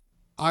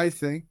 I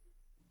think,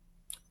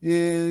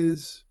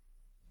 is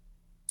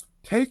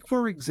take,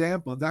 for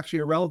example, it's actually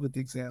a relevant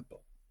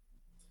example,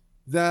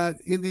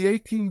 that in the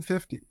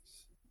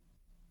 1850s,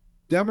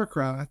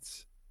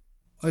 Democrats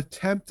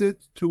attempted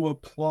to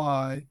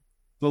apply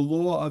the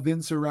law of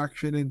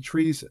insurrection and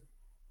treason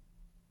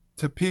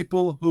to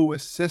people who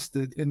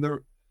assisted in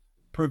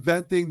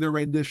preventing the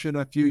rendition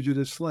of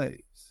fugitive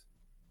slaves.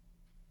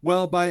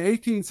 Well, by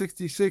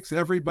 1866,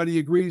 everybody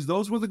agrees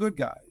those were the good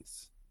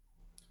guys.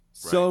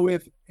 Right. So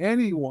if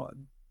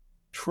anyone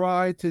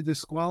tried to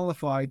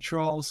disqualify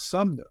Charles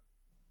Sumner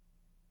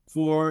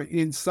for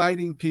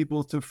inciting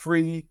people to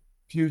free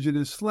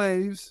fugitive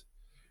slaves,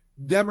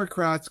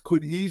 Democrats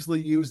could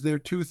easily use their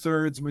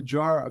two-thirds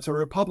majority, so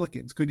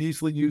Republicans could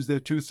easily use their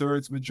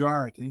two-thirds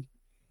majority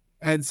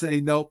and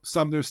say, nope,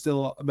 Sumner's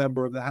still a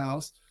member of the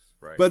House.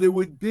 Right. But it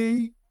would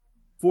be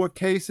for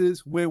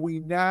cases where we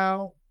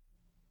now,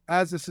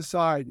 as a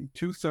society,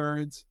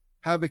 two-thirds,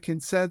 have a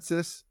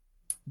consensus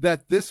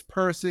that this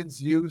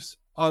person's use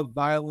of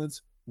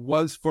violence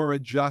was for a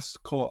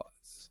just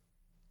cause.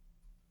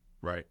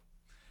 Right.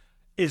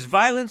 Is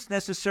violence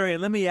necessary?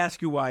 And let me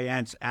ask you why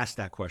I asked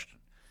that question.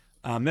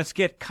 Let's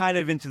get kind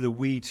of into the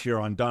weeds here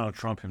on Donald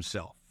Trump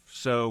himself.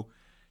 So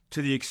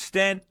to the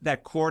extent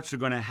that courts are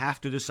going to have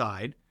to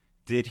decide,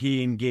 did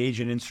he engage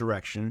in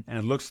insurrection? And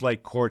it looks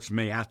like courts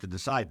may have to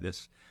decide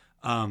this.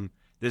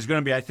 There's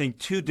going to be, I think,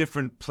 two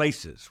different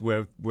places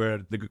where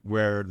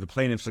the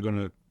plaintiffs are going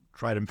to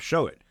try to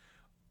show it.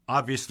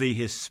 Obviously,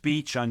 his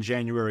speech on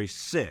January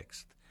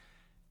 6th.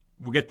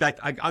 We'll get back.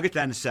 I'll get to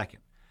that in a second.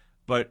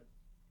 But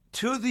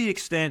to the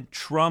extent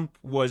Trump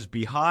was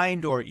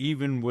behind or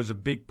even was a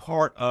big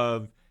part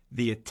of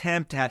the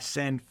attempt to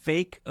send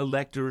fake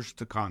electors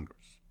to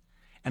Congress.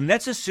 And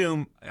let's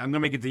assume, I'm going to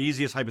make it the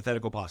easiest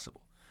hypothetical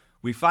possible.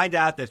 We find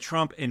out that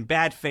Trump, in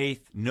bad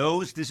faith,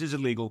 knows this is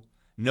illegal,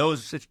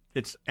 knows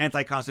it's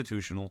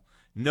anti-constitutional,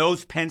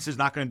 knows Pence is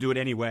not going to do it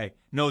anyway,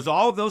 knows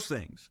all of those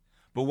things,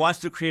 but wants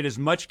to create as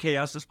much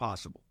chaos as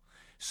possible.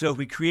 So if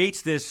he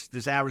creates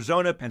this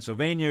Arizona,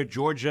 Pennsylvania,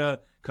 Georgia,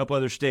 a couple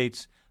other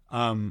states,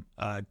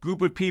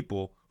 group of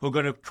people who are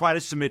going to try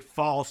to submit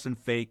false and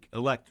fake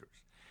electors.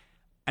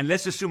 And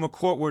let's assume a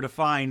court were to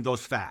find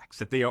those facts,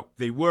 that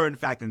they were, in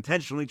fact,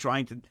 intentionally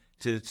trying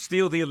to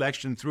steal the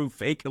election through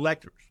fake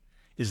electors.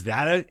 Is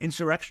that an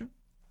insurrection?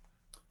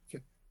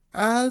 Okay.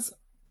 As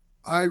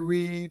I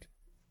read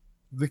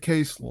the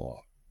case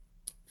law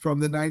from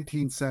the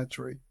 19th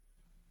century,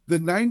 the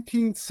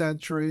 19th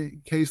century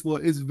case law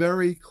is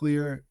very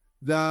clear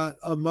that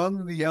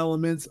among the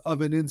elements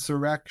of an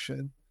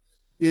insurrection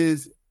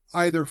is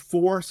either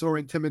force or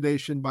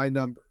intimidation by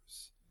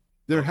numbers.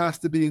 There has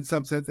to be, in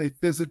some sense, a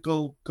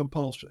physical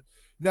compulsion.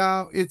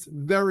 Now, it's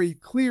very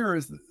clear,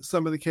 as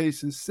some of the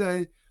cases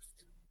say,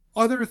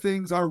 other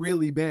things are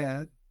really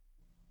bad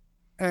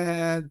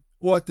and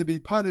ought to be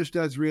punished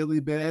as really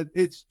bad.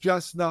 It's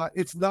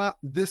not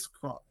this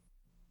crime.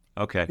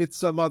 Okay. It's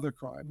some other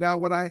crime. Now,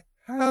 what I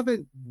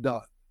haven't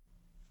done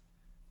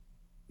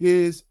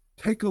is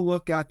take a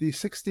look at the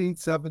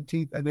 16th,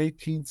 17th, and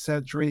 18th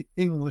century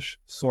English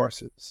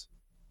sources.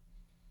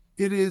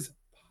 It is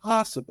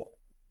possible,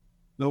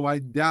 though I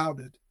doubt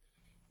it,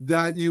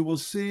 that you will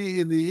see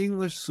in the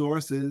English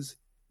sources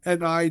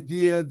an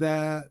idea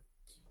that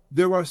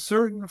there are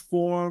certain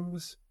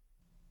forms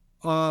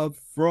of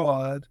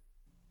fraud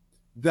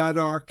that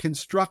are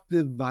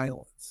constructive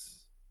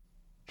violence.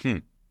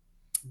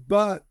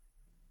 But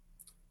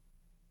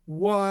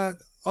what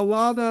a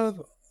lot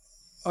of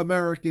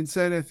Americans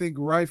say, and I think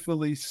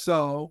rightfully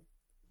so,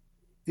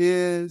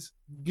 is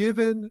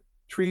given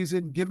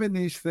treason, given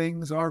these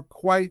things are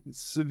quite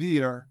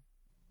severe,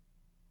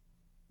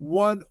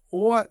 one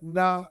ought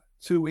not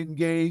to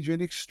engage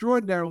in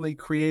extraordinarily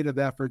creative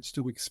efforts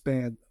to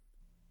expand them.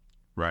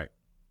 Right.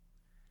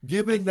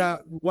 Given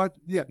that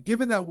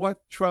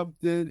what Trump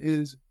did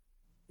is,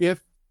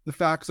 if the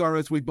facts are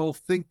as we both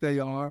think they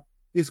are,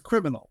 is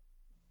criminal.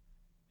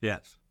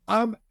 Yes.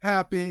 I'm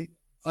happy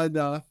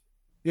enough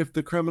if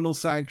the criminal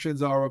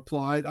sanctions are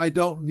applied. I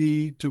don't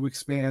need to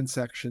expand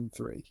Section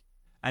 3.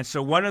 And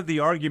so one of the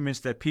arguments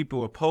that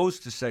people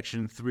opposed to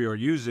Section 3 are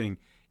using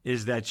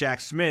is that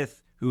Jack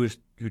Smith, who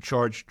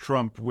charged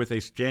Trump with a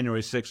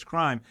January 6th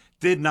crime,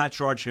 did not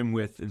charge him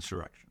with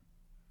insurrection.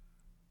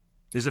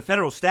 There's a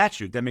federal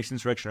statute that makes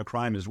insurrection a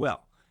crime as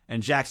well,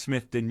 and Jack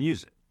Smith didn't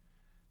use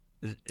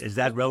it. Is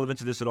that relevant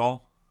to this at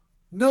all?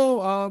 No,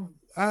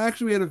 I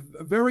actually had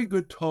a very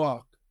good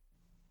talk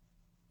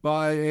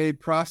by a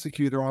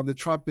prosecutor on the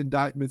Trump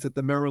indictments at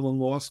the Maryland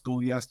Law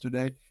School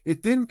yesterday.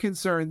 It didn't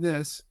concern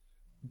this,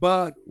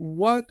 but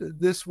what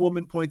this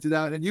woman pointed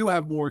out, and you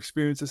have more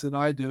experiences than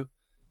I do,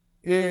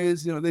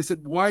 is, they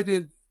said, why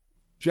did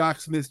Jack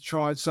Smith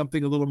charge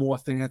something a little more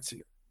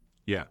fancier?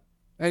 Yeah.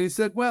 And he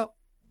said, well,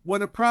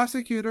 when a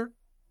prosecutor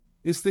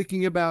is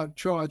thinking about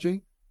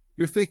charging,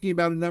 you're thinking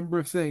about a number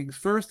of things.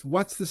 First,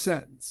 what's the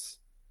sentence?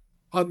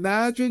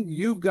 Imagine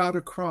you've got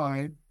a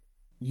crime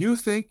you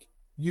think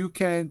you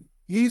can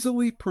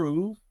easily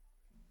prove,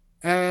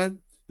 and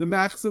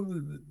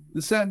the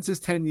sentence is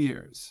 10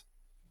 years.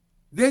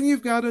 Then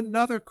you've got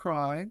another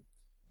crime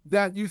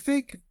that you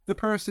think the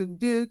person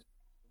did,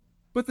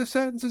 but the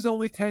sentence is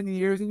only 10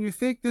 years, and you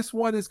think this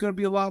one is going to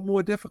be a lot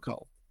more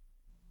difficult.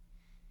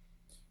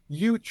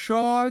 You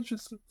charge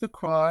the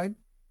crime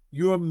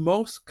you're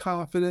most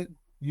confident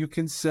you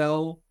can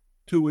sell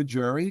to a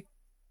jury.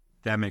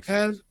 That makes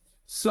sense. And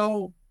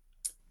so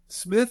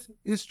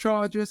Smith's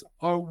charges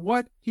are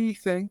what he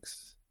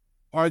thinks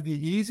are the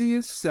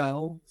easiest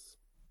sells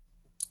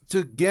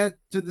to get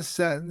to the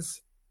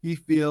sentence he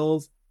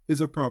feels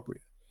is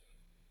appropriate.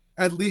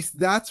 At least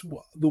that's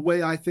the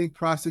way I think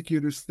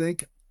prosecutors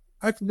think.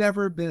 I've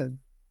never been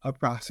a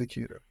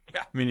prosecutor.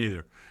 Yeah, me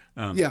neither.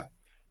 Yeah.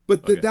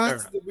 But okay,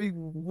 that's the reason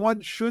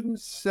one shouldn't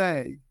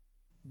say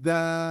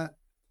that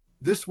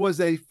this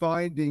was a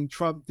finding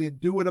Trump did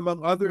do it,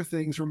 among other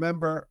things.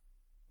 Remember,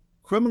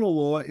 criminal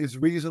law is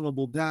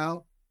reasonable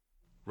doubt.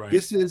 Right.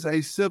 This is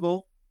a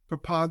civil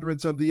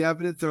preponderance of the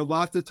evidence. There are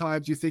lots of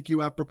times you think you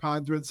have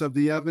preponderance of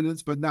the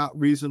evidence, but not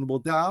reasonable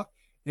doubt.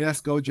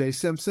 Ask O.J.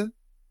 Simpson.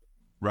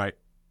 Right.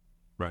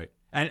 Right.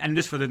 And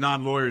just for the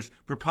non-lawyers,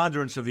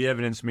 preponderance of the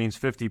evidence means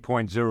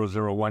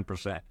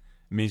 50.001%. It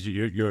means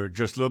you're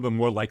just a little bit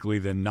more likely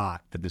than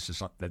not that this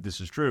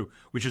is true,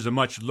 which is a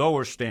much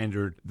lower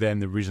standard than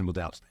the reasonable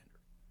doubt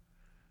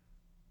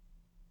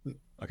standard.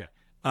 Okay.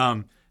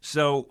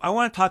 So I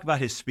want to talk about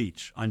his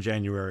speech on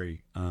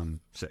January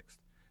 6th,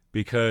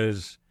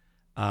 because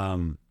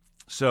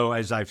so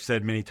as I've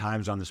said many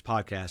times on this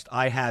podcast,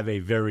 I have a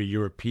very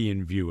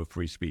European view of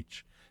free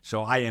speech.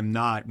 So I am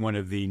not one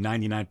of the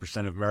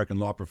 99% of American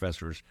law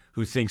professors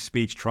who think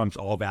speech trumps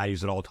all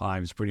values at all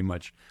times, pretty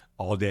much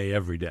all day,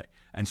 every day.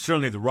 And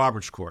certainly the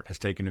Roberts Court has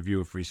taken a view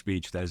of free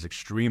speech that is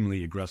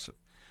extremely aggressive.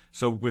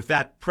 So with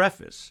that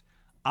preface,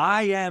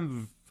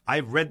 I've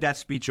read that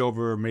speech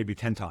over maybe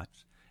 10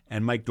 times.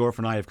 And Mike Dorff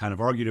and I have kind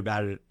of argued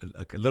about it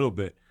a little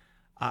bit.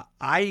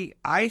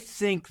 I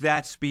think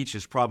that speech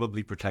is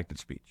probably protected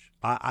speech.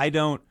 I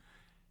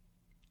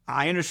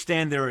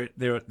understand there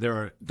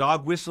are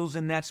dog whistles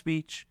in that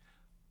speech,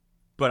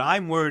 but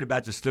I'm worried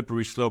about the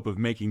slippery slope of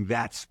making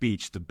that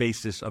speech the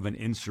basis of an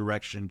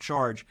insurrection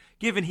charge,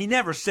 given he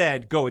never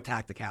said, go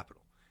attack the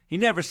Capitol. He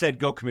never said,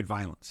 go commit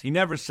violence. He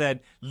never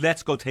said,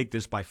 let's go take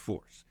this by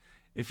force.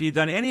 If he had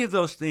done any of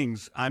those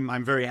things,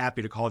 I'm very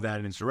happy to call that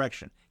an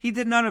insurrection. He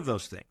did none of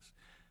those things,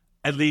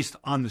 at least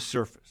on the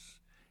surface.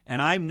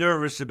 And I'm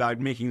nervous about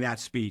making that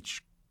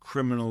speech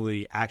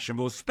criminally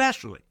actionable,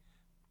 especially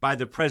by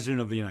the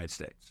President of the United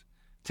States.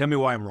 Tell me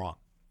why I'm wrong.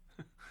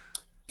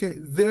 Okay,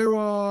 there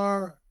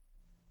are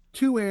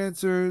two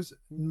answers,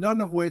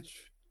 none of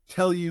which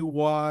tell you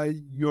why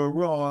you're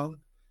wrong.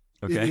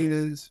 Okay. It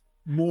is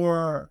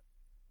more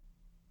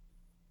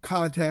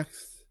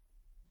context.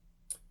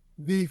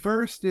 The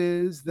first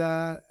is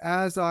that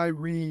as I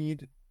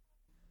read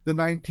the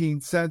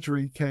 19th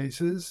century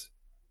cases,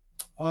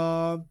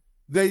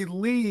 they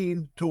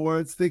lean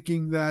towards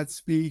thinking that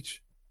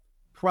speech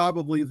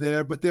probably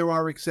there, but there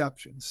are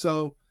exceptions.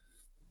 So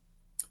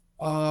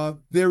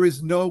there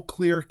is no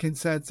clear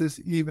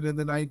consensus even in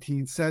the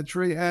 19th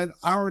century, and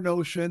our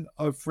notion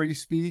of free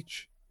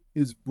speech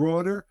is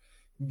broader,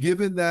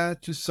 given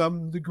that to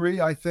some degree,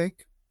 I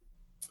think,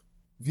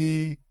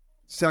 the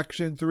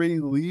Section 3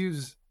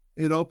 leaves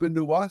it open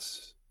to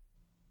us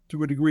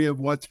to a degree of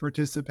what's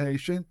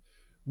participation.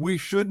 We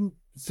shouldn't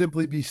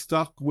simply be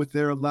stuck with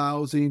their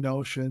lousy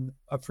notion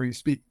of free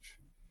speech.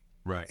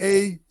 Right.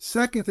 A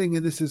second thing,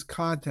 and this is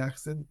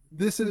context, and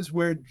this is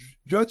where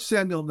Judge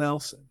Samuel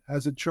Nelson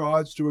has a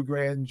charge to a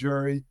grand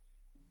jury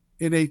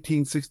in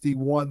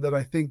 1861 that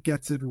I think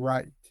gets it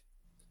right,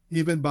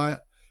 even by,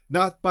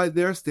 not by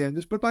their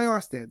standards, but by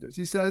our standards.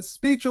 He says,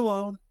 speech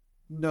alone,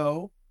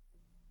 no,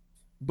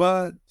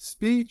 but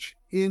speech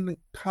in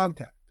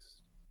context.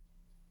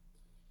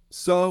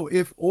 So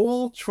if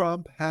all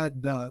Trump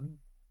had done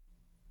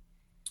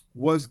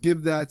was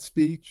give that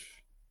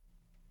speech,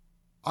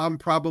 I'm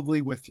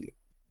probably with you.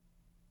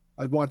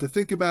 I'd want to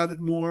think about it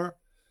more.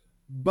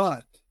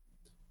 But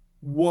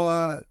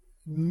what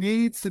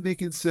needs to be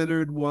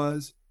considered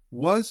was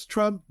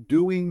Trump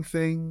doing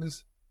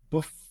things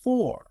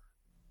before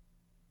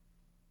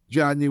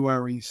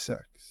January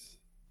 6th?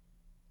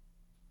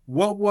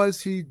 What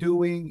was he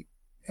doing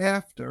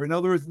after? In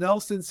other words,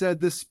 Nelson said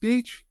the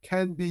speech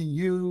can be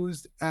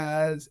used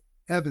as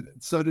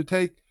evidence. So to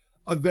take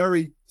a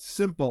very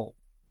simple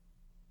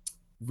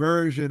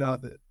version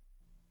of it,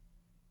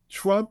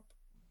 Trump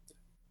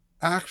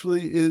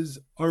actually is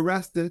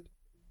arrested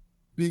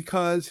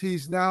because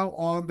he's now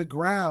on the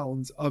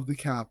grounds of the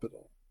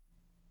Capitol.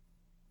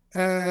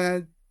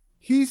 And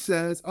he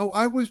says, oh,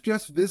 I was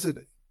just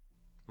visiting.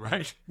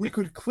 Right. We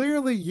could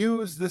clearly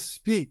use the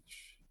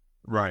speech.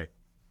 Right.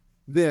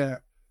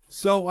 There.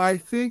 So I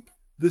think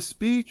the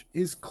speech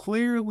is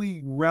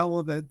clearly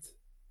relevant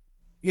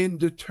in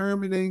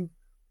determining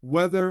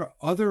whether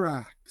other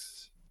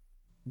acts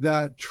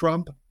that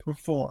Trump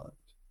performed.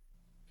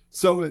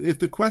 So if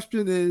the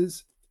question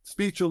is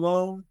speech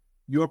alone,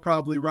 you're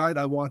probably right.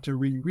 I want to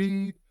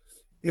reread.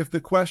 If the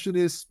question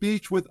is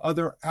speech with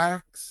other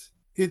acts,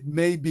 it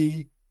may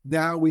be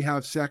now we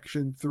have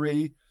Section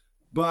 3.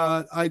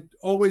 But I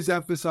always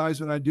emphasize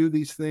when I do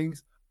these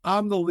things,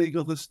 I'm the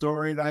legal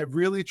historian. I've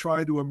really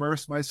tried to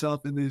immerse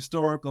myself in the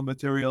historical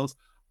materials.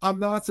 I'm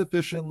not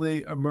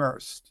sufficiently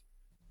immersed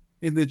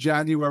in the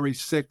January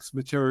 6th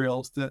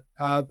materials that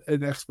have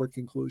an expert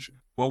conclusion.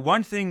 Well,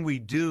 one thing we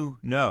do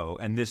know,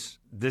 and this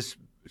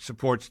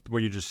supports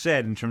what you just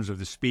said in terms of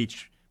the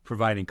speech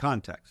providing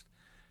context.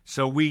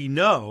 So we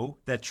know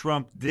that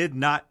Trump did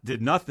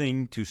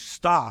nothing to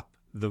stop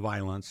the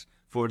violence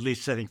for at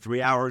least, I think,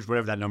 3 hours,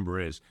 whatever that number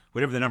is.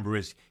 Whatever the number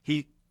is,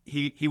 he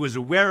was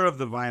aware of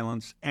the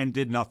violence and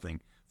did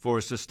nothing for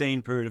a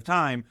sustained period of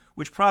time,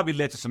 which probably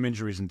led to some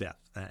injuries and death,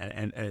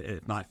 and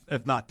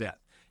if not death.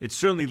 It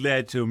certainly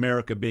led to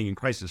America being in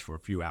crisis for a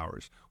few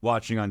hours,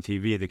 watching on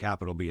TV the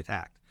Capitol be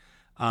attacked.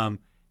 I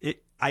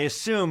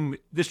assume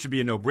this should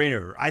be a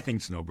no-brainer. I think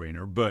it's a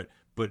no-brainer,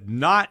 but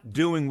not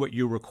doing what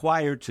you're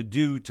required to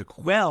do to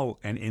quell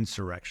an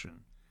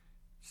insurrection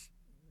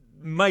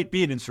might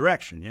be an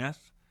insurrection, yes?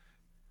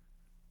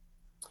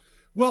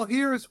 Well,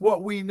 here's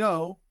what we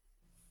know.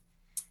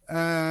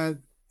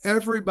 And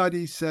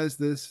everybody says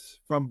this,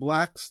 from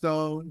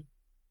Blackstone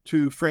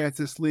to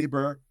Francis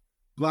Lieber.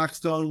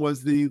 Blackstone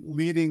was the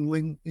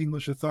leading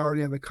English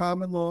authority on the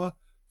common law.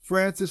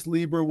 Francis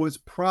Lieber was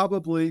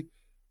probably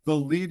the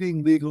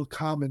leading legal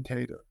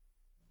commentator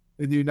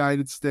in the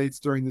United States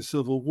during the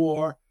Civil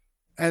War.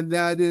 And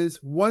that is,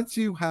 once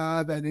you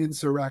have an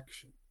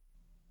insurrection,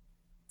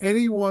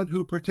 anyone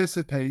who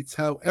participates,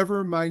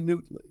 however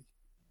minutely,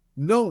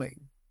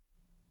 knowing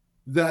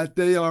that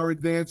they are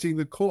advancing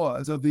the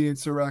cause of the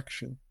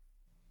insurrection,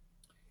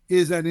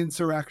 is an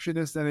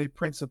insurrectionist and a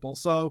principal.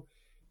 So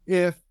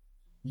if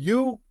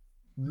you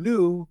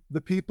knew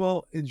the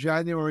people in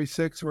January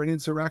 6th were an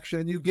insurrection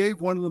and you gave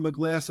one of them a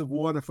glass of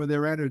water for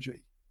their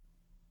energy,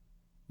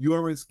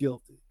 you're as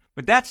guilty.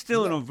 But that's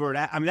still an overt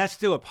act. I mean, that's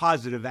still a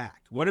positive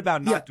act. What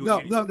about not doing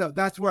anything? No.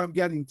 That's where I'm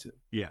getting to.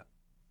 Yeah.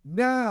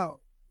 Now,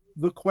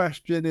 the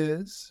question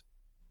is,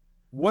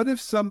 what if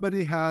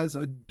somebody has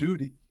a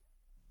duty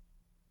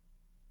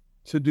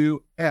to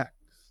do X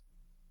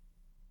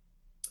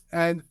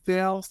and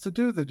fails to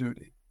do the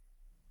duty?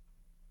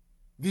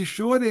 The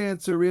short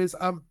answer is,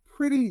 I'm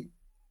pretty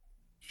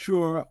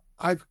sure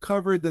I've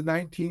covered the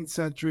 19th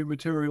century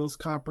materials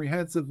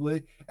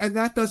comprehensively, and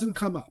that doesn't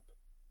come up.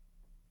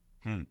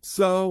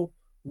 So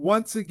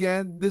once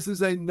again, this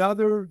is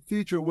another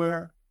feature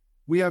where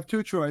we have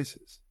two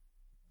choices.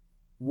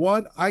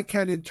 One, I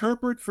can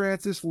interpret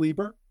Francis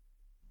Lieber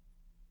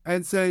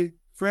and say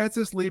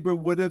Francis Lieber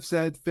would have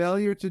said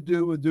failure to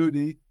do a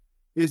duty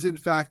is in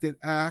fact an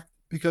act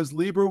because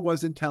Lieber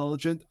was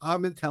intelligent,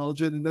 I'm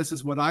intelligent, and this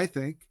is what I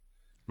think.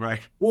 Right.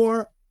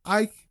 Or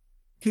I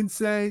can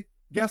say,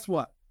 guess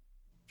what?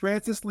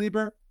 Francis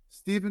Lieber,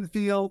 Stephen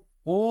Field,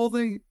 all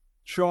the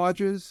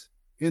charges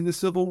in the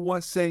Civil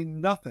War say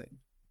nothing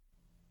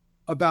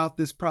about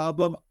this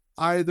problem.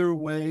 Either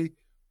way,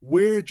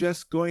 we're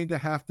just going to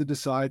have to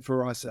decide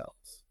for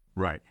ourselves.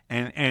 Right.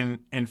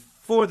 And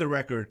for the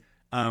record,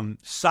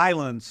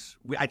 silence,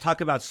 I talk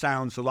about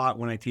sounds a lot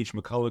when I teach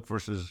McCulloch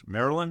versus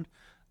Maryland.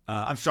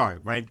 I'm sorry,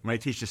 right? When I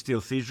teach the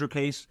Steel Seizure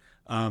case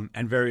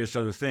and various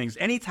other things.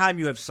 Anytime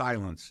you have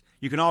silence,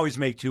 you can always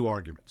make two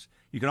arguments.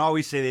 You can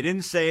always say they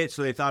didn't say it,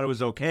 so they thought it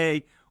was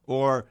okay,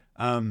 or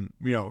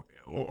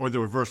or the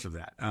reverse of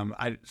that.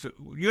 So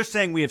you're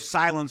saying we have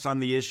silence on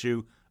the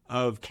issue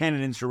of can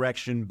an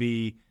insurrection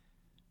be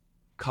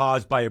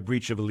caused by a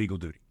breach of a legal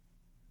duty?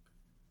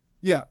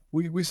 Yeah,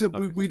 we said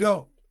okay. we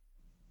don't.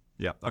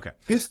 Yeah, okay.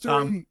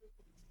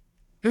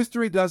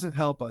 History doesn't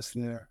help us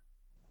there.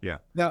 Yeah.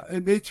 Now,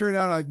 it may turn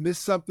out I've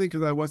missed something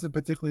because I wasn't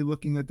particularly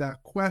looking at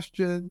that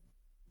question.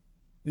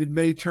 It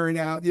may turn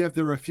out,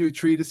 there are a few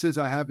treatises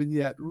I haven't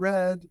yet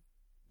read.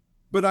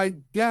 But I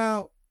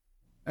doubt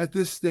at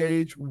this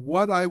stage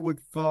what I would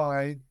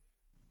find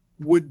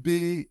would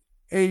be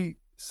a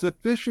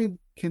sufficient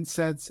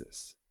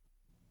consensus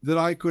that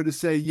I could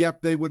say,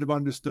 yep, they would have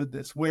understood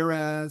this.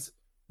 Whereas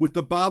with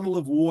the bottle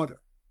of water,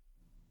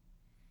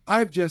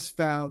 I've just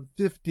found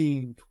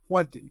 15,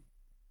 20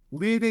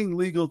 leading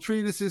legal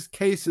treatises,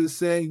 cases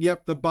saying,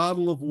 yep, the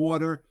bottle of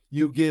water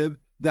you give,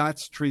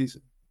 that's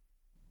treason.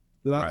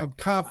 That right. I'm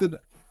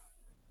confident.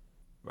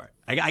 Right.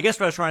 I guess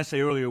what I was trying to say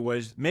earlier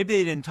was maybe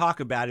they didn't talk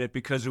about it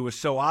because it was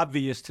so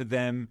obvious to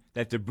them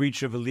that the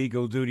breach of a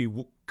legal duty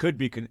could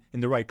be,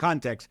 in the right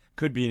context,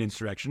 could be an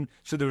insurrection.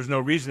 So there was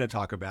no reason to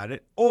talk about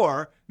it.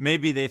 Or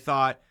maybe they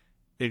thought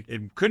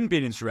it couldn't be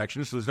an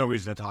insurrection, so there's no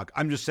reason to talk.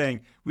 I'm just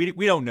saying we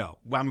don't know.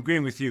 Well, I'm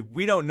agreeing with you.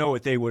 We don't know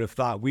what they would have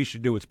thought. We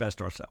should do what's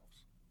best ourselves.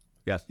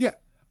 Yes. Yeah.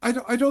 I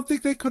don't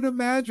think they could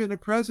imagine a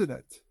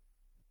president.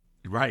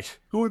 Right.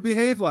 Who would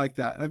behave like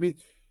that. I mean,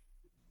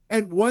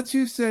 and once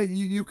you say,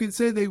 you can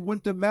say they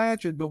wouldn't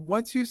imagine, but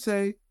once you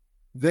say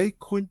they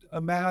couldn't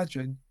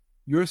imagine,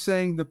 you're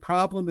saying the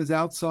problem is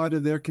outside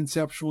of their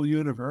conceptual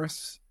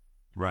universe.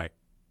 Right.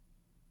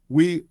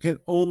 We can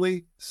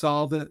only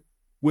solve it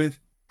with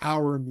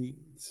our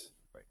means.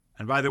 Right.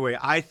 And by the way,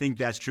 I think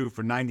that's true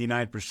for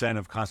 99%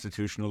 of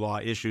constitutional law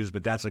issues,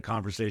 but that's a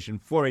conversation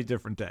for a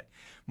different day.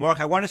 Mark,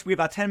 we have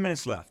about 10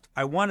 minutes left.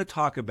 I want to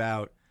talk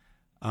about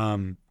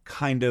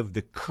kind of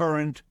the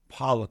current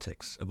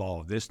politics of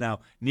all of this. Now,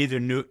 neither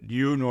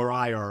you nor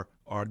I are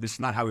this is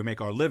not how we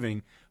make our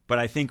living, but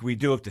I think we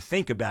do have to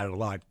think about it a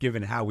lot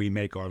given how we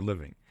make our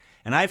living.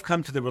 And I've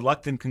come to the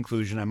reluctant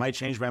conclusion, I might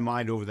change my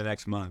mind over the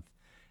next month,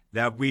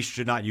 that we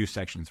should not use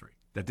Section 3,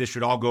 that this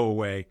should all go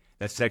away,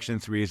 that Section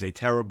 3 is a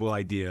terrible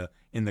idea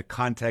in the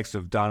context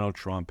of Donald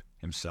Trump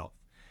himself.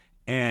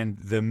 And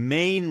the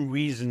main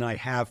reason I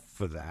have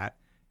for that,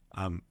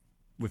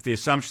 with the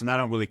assumption I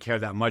don't really care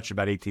that much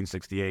about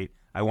 1868,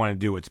 I want to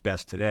do what's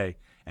best today.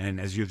 And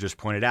as you just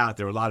pointed out,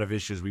 there are a lot of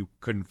issues we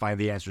couldn't find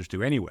the answers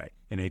to anyway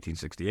in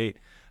 1868.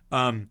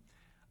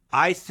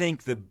 I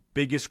think the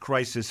biggest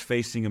crisis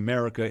facing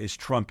America is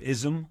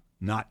Trumpism,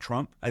 not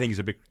Trump. I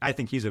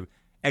think he's an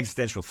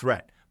existential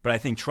threat, but I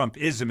think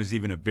Trumpism is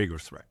even a bigger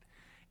threat.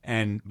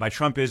 And by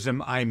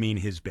Trumpism, I mean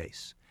his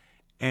base.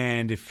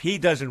 And if he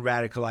doesn't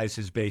radicalize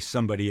his base,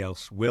 somebody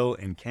else will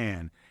and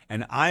can.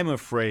 And I'm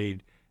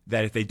afraid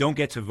that if they don't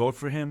get to vote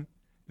for him,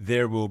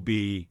 there will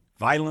be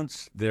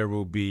violence, there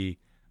will be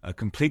a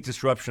complete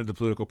disruption of the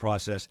political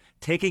process.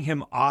 Taking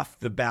him off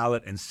the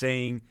ballot and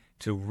saying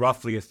to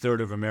roughly a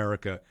third of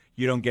America,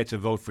 you don't get to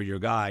vote for your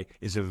guy,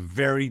 is a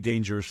very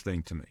dangerous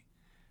thing to me.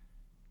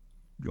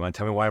 You want to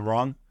tell me why I'm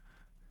wrong?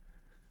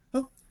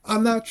 Well,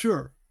 I'm not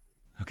sure.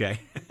 Okay.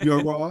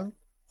 You're wrong.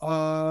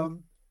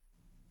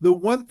 The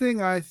one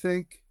thing I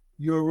think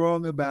you're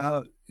wrong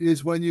about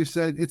is when you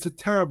said it's a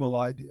terrible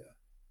idea.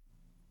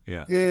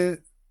 Yeah.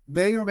 It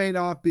may or may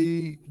not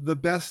be the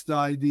best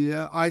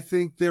idea. I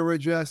think there are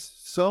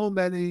just so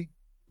many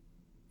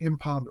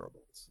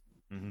imponderables.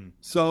 Mm-hmm.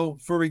 So,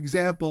 for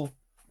example,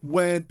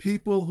 when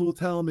people who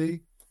tell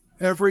me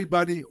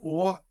everybody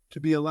ought to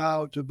be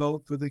allowed to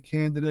vote for the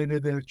candidate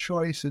of their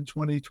choice in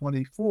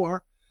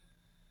 2024,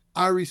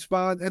 I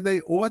respond, and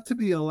they ought to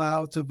be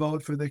allowed to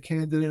vote for the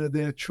candidate of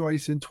their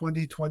choice in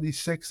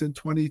 2026 and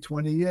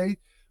 2028,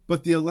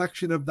 but the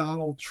election of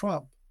Donald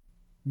Trump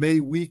may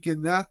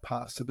weaken that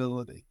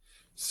possibility.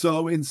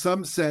 So in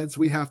some sense,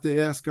 we have to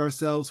ask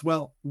ourselves,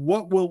 well,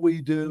 what will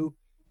we do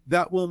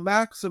that will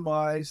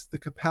maximize the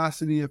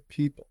capacity of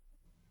people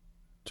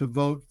to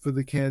vote for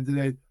the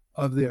candidate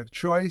of their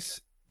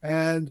choice?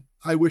 And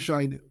I wish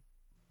I knew.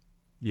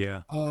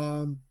 Yeah.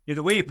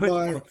 The way you put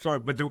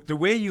the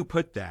way you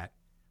put that,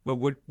 well,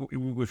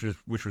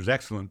 which was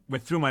excellent,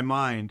 went through my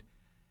mind.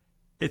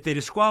 If they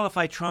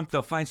disqualify Trump,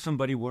 they'll find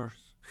somebody worse.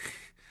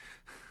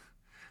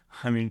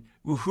 I mean,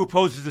 who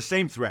poses the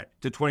same threat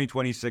to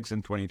 2026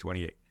 and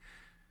 2028?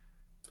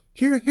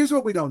 Here's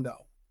what we don't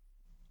know.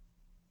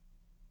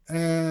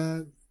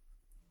 And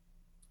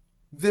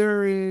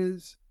there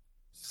is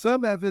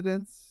some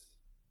evidence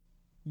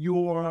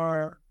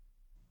you're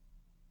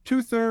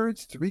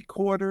 2/3,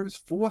 3/4,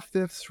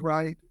 4/5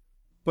 right,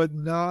 but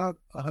not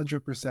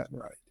 100%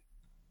 right.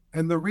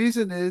 And the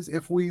reason is,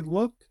 if we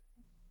look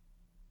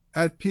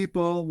at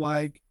people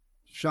like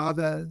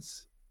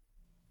Chavez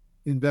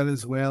in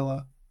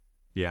Venezuela,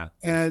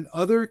 and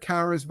other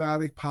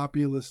charismatic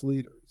populist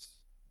leaders,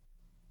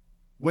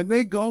 when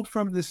they go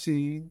from the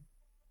scene,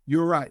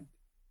 you're right.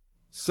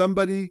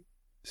 Somebody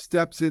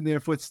steps in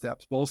their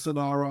footsteps,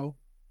 Bolsonaro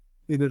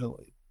in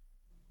Italy.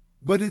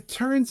 But it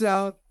turns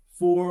out,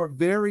 for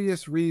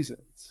various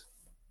reasons,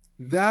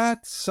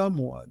 that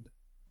someone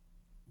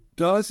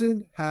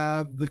doesn't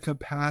have the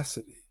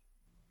capacity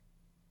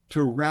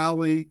to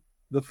rally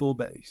the full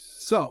base.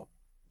 So,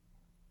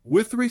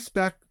 with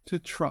respect to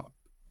Trump,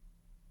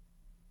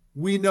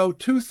 we know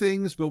two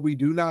things, but we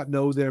do not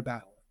know their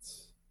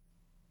balance.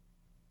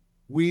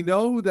 We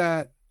know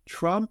that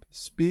Trump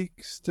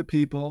speaks to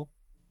people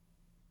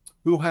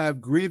who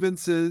have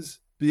grievances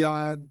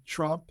beyond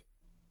Trump,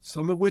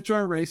 some of which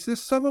are racist,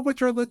 some of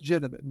which are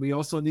legitimate. We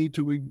also need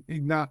to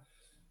acknowledge,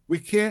 we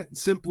can't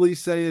simply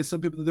say, as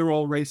some people, that they're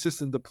all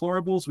racist and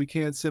deplorables. We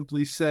can't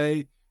simply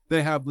say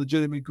they have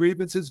legitimate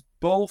grievances.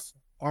 Both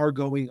are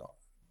going on.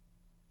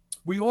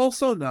 We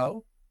also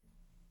know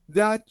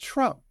that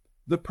Trump,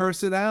 the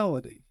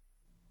personality,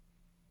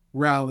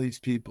 rallies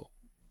people.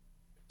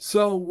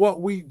 So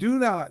what we do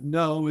not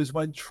know is,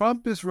 when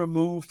Trump is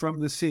removed from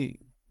the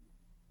scene,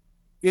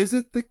 is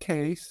it the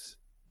case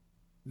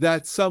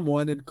that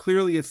someone, and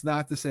clearly it's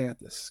not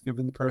DeSantis,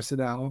 given the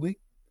personality,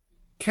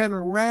 can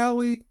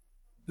rally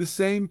the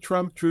same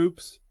Trump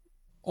troops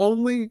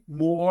only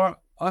more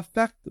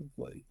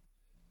effectively?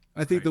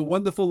 I think the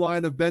wonderful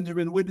line of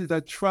Benjamin Witt is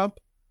that Trump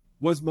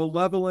was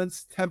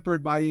malevolence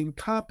tempered by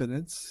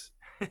incompetence.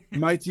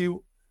 Might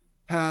you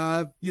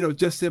have,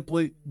 just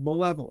simply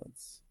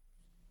malevolence?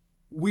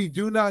 We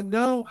do not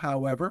know,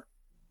 however,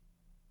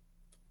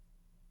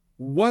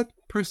 what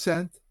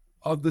percent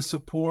of the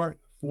support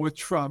for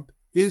Trump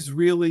is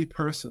really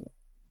personal.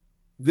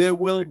 There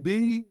will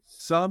be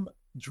some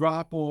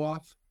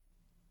drop-off.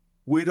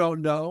 We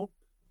don't know.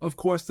 Of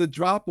course, the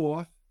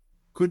drop-off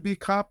could be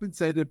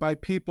compensated by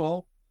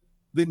people,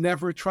 the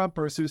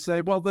never-Trumpers, who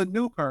say, well, the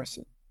new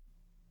person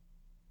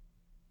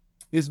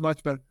is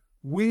much better.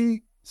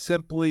 We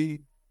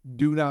simply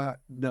do not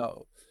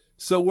know.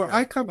 So where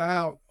I come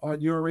out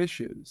on your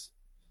issues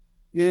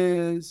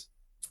is,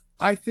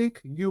 I think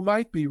you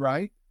might be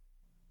right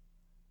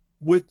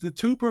with the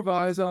two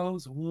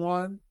provisos.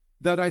 One,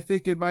 that I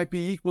think it might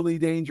be equally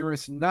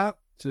dangerous not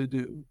to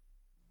do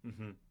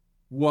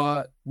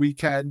what we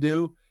can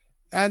do.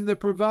 And the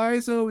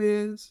proviso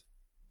is,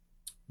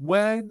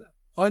 when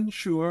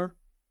unsure,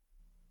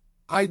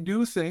 I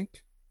do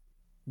think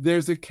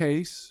there's a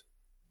case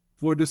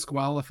for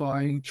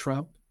disqualifying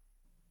Trump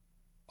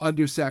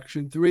under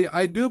Section 3.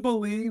 I do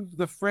believe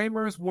the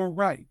framers were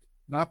right,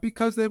 not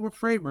because they were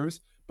framers,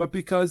 but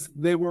because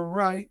they were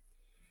right,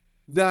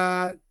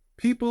 that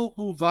people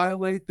who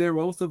violate their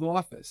oath of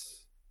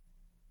office,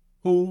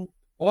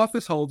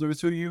 office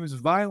holders who use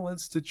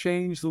violence to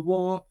change the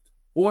law,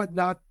 ought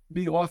not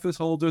be office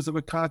holders of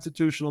a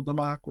constitutional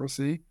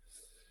democracy.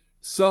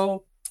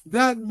 So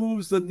that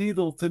moves the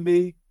needle to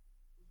me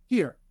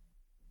here.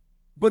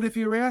 But if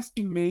you're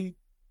asking me,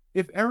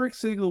 if Eric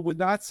Siegel would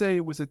not say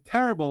it was a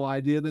terrible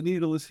idea, the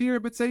needle is here,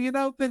 but say,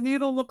 the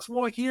needle looks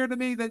more here to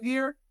me than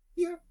here.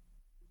 Yeah.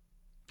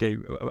 Okay.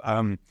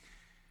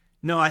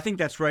 No, I think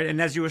that's right. And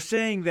as you were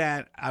saying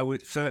that,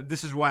 so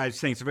this is why I was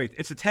saying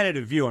it's a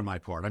tentative view on my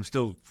part. I'm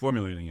still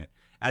formulating it.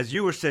 As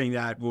you were saying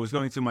that, what was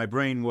going through my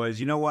brain was,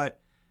 you know what?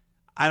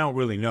 I don't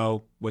really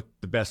know what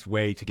the best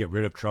way to get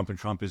rid of Trump and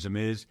Trumpism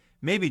is.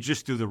 Maybe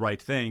just do the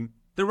right thing.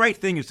 The right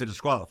thing is to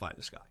disqualify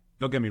this guy.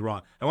 Don't get me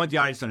wrong. I want the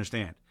audience to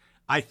understand.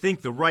 I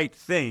think the right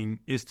thing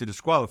is to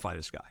disqualify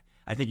this guy.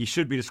 I think he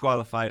should be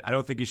disqualified. I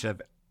don't think he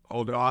should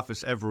hold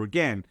office ever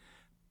again.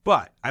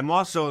 But I'm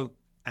also,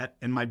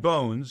 in my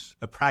bones,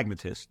 a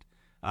pragmatist.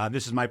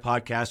 This is my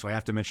podcast, so I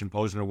have to mention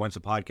Posner once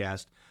a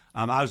podcast.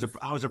 I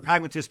was a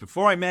pragmatist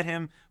before I met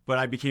him, but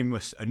I became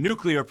a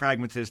nuclear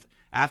pragmatist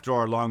after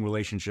our long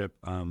relationship.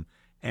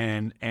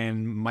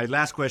 And my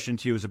last question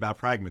to you is about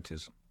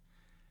pragmatism.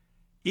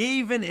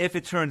 Even if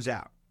it turns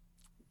out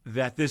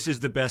that this is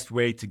the best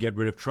way to get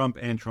rid of Trump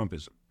and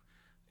Trumpism,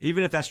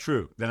 even if that's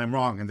true, that I'm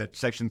wrong and that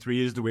Section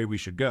 3 is the way we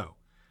should go,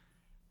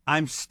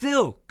 I'm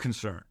still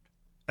concerned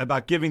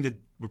about giving the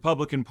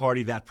Republican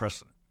Party that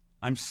precedent.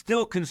 I'm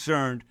still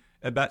concerned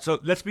about, so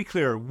let's be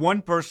clear,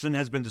 one person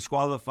has been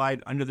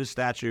disqualified under this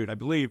statute, I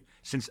believe,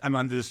 since I'm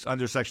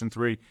under Section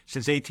 3,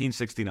 since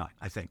 1869,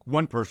 I think.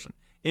 One person.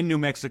 In New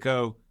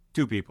Mexico,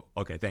 two people.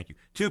 Okay, thank you.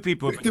 Two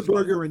people. Victor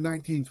Berger in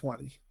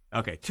 1920.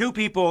 Okay, two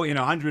people in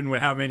 100 and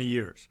how many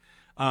years?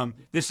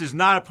 This is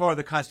not a part of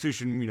the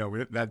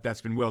Constitution,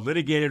 that's been well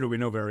litigated or we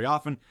know very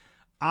often.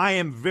 I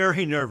am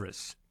very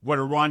nervous what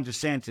a Ron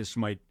DeSantis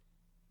might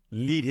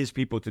lead his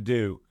people to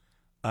do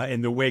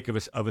in the wake of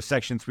a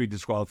Section 3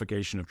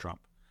 disqualification of Trump.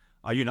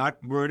 Are you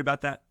not worried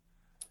about that?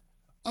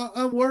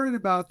 I'm worried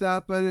about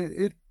that, but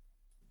it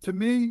to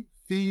me,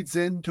 feeds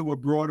into a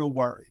broader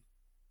worry.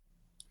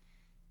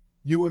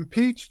 You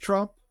impeach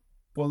Trump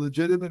for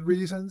legitimate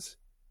reasons,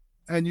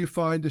 and you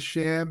find a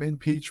sham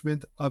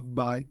impeachment of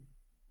Biden.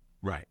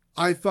 Right.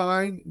 I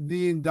find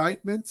the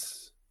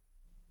indictments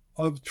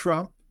of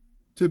Trump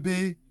to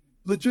be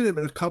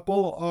legitimate. A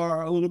couple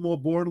are a little more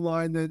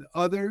borderline than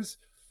others,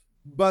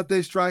 but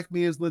they strike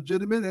me as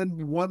legitimate,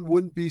 and one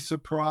wouldn't be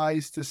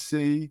surprised to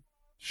see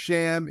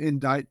sham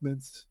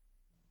indictments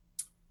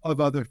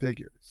of other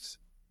figures.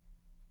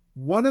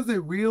 One of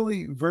the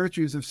really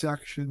virtues of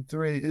Section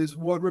 3 is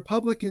what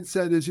Republicans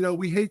said is,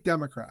 we hate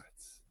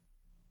Democrats.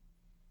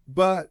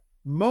 But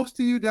most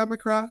of you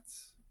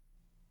Democrats,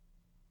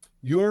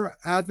 you're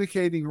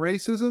advocating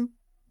racism,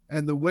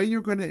 and the way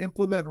you're going to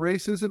implement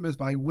racism is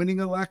by winning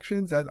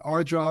elections, and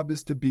our job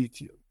is to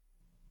beat you.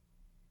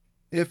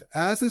 If,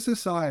 as a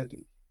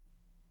society,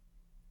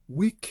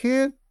 we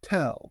can't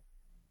tell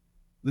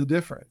the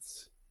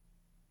difference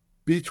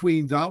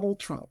between Donald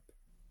Trump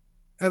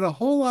and a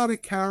whole lot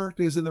of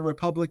characters in the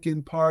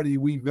Republican Party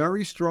we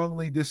very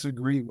strongly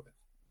disagree with,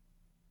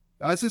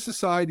 as a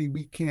society,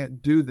 we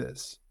can't do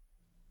this.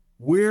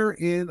 We're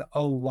in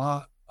a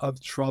lot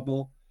of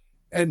trouble.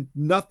 And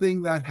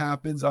nothing that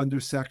happens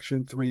under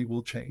Section 3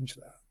 will change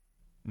that.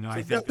 No, so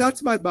I think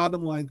that's my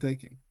bottom line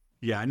thinking.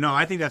 Yeah, no,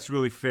 I think that's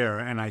really fair.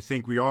 And I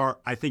think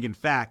in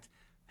fact,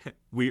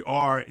 we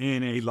are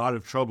in a lot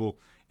of trouble.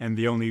 And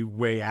the only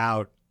way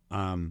out,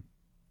 I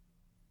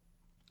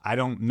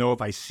don't know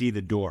if I see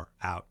the door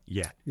out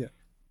yet. Yeah.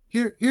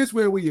 Here's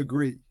where we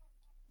agree.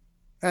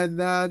 And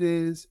that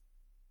is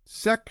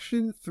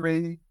Section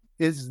 3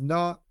 is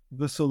not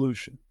the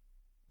solution.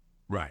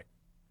 Right.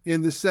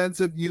 In the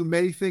sense of, you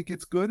may think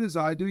it's good as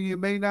I do, you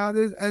may not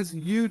as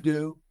you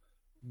do,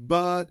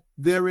 but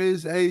there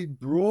is a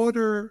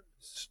broader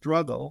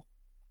struggle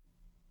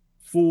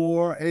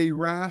for a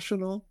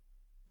rational,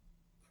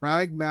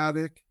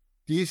 pragmatic,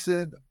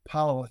 decent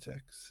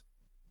politics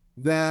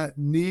that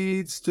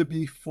needs to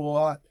be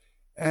fought.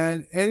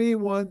 And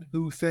anyone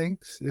who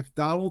thinks if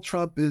Donald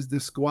Trump is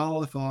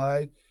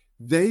disqualified,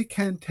 they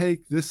can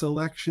take this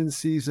election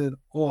season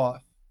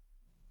off,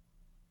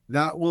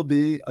 that will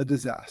be a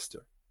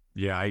disaster.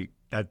 Yeah,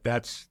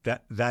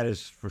 that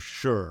is for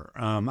sure.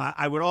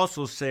 I would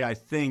also say I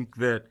think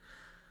that,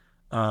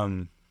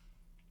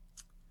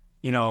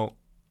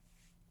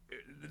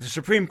 the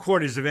Supreme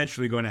Court is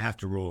eventually going to have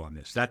to rule on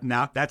this.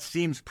 That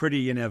seems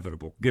pretty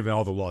inevitable given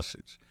all the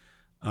lawsuits.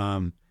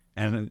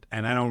 And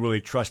I don't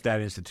really trust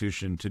that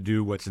institution to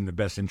do what's in the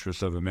best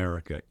interest of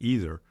America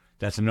either.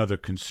 That's another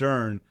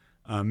concern,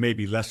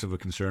 maybe less of a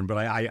concern, but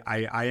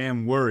I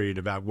am worried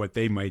about what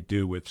they might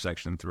do with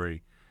Section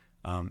 3.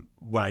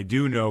 What I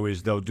do know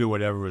is they'll do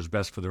whatever is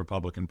best for the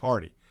Republican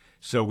Party.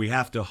 So we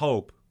have to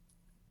hope.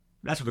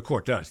 That's what the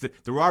court does.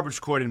 The Roberts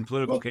Court in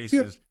political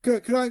cases.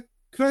 Could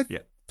I Yeah.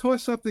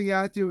 toss something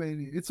at you?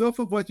 And it's off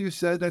of what you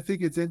said. I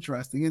think it's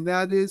interesting. And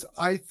that is,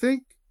 I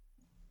think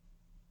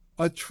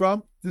a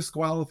Trump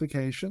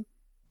disqualification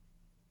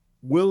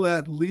will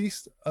at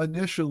least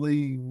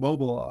initially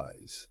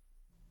mobilize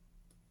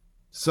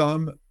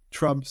some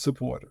Trump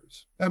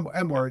supporters.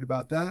 I'm worried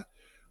about that.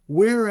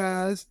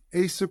 Whereas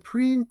a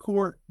Supreme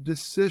Court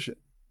decision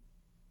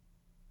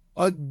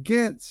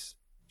against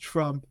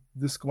Trump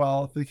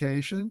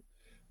disqualification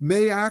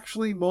may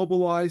actually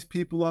mobilize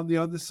people on the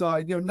other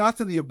side, not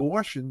to the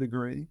abortion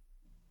degree,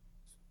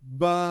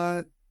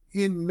 but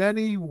in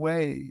many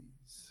ways.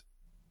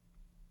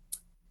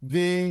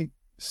 The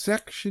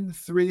Section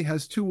 3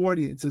 has two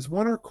audiences.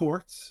 One are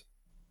courts.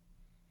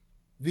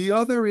 The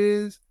other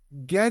is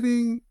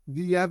getting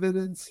the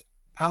evidence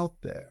out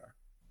there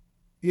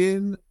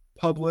in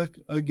public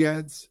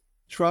against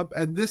Trump.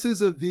 And this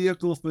is a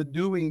vehicle for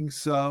doing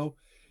so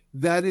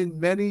that in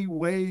many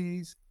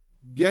ways,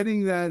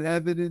 getting that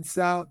evidence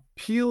out,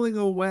 peeling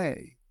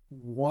away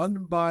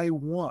one by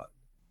one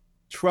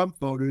Trump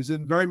voters,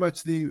 and very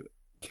much the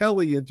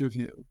Kelly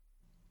interview.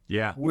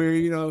 Yeah.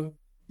 Where,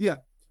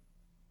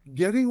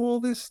 getting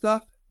all this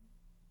stuff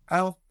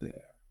out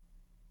there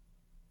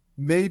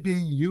may be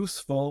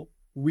useful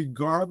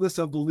regardless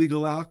of the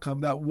legal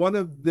outcome.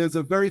 There's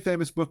a very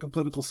famous book in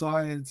political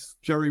science,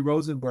 Jerry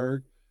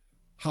Rosenberg,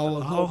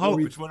 Hope.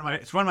 It's one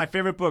of my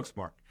favorite books,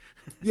 Mark.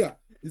 Yeah.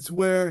 It's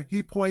where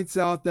he points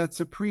out that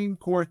Supreme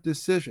Court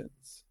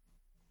decisions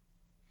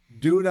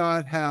do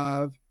not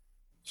have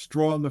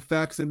strong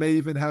effects and may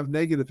even have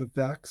negative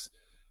effects.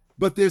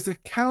 But there's a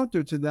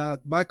counter to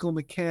that. Michael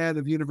McCann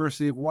of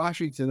University of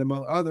Washington,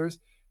 among others,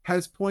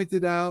 has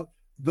pointed out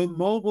the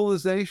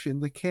mobilization,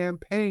 the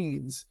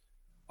campaigns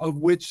of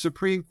which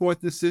Supreme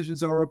Court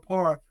decisions are a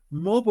part,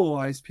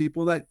 mobilize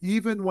people that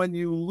even when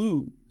you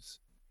lose,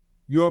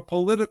 your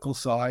political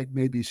side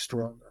may be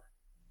stronger.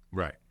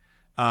 Right.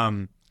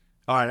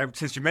 All right,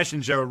 since you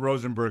mentioned Gerald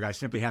Rosenberg, I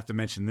simply have to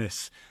mention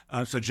this.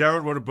 So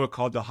Gerald wrote a book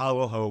called The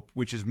Hollow Hope,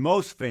 which is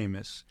most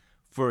famous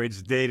for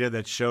its data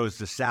that shows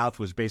the South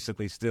was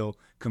basically still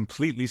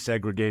completely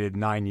segregated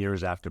 9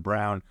 years after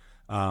Brown.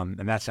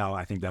 And that's how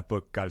I think that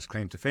book got its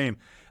claim to fame.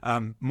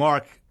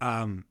 Mark,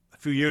 a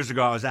few years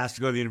ago, I was asked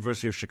to go to the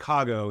University of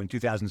Chicago in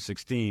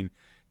 2016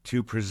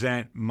 to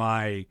present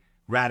my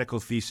radical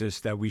thesis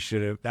that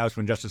that was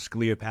when Justice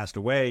Scalia passed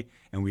away,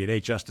 and we had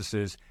 8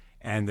 justices.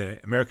 And the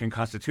American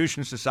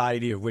Constitution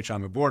Society, of which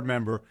I'm a board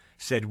member,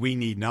 said we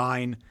need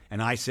 9, and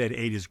I said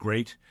 8 is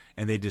great,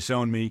 and they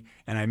disowned me.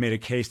 And I made a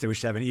case that we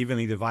should have an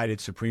evenly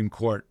divided Supreme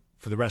Court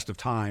for the rest of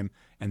time,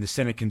 and the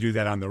Senate can do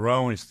that on their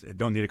own. They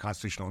don't need a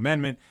constitutional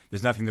amendment.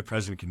 There's nothing the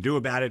president can do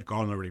about it.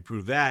 Garland already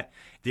proved that.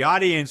 The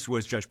audience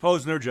was Judge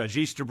Posner, Judge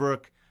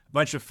Easterbrook, a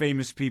bunch of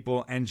famous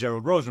people, and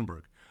Gerald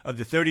Rosenberg. Of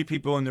the 30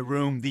 people in the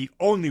room, the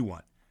only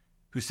one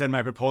who said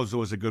my proposal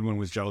was a good one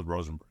was Gerald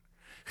Rosenberg.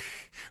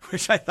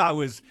 Which I thought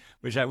was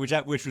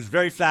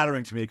very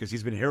flattering to me because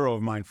he's been a hero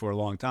of mine for a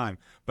long time.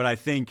 But I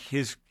think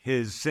his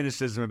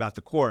cynicism about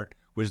the court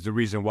was the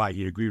reason why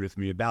he agreed with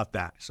me about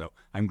that. So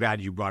I'm glad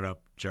you brought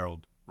up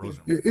Gerald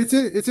Rosenberg.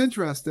 It's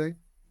interesting,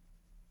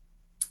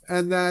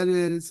 and that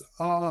is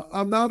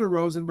I'm not a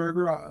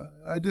Rosenberger.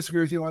 I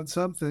disagree with you on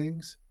some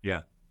things.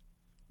 Yeah,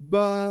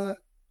 but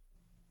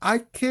I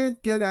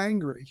can't get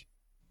angry.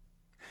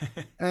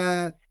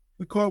 And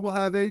the court will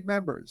have 8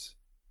 members.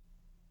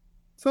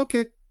 It's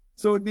okay.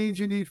 So it means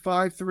you need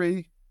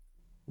 5-3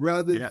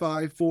 rather than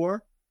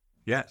 5-4.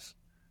 Yes.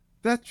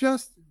 That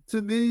just,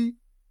 to me,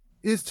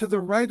 is to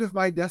the right of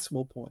my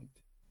decimal point.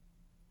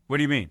 What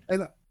do you mean?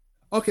 And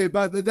okay,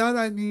 but that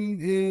I mean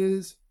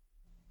is,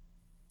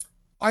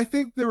 I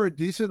think there are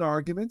decent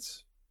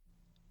arguments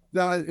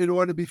that it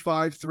ought to be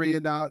 5-3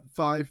 and not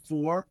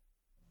 5-4.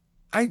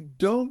 I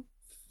don't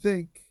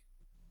think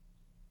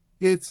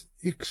it's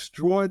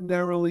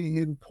extraordinarily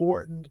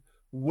important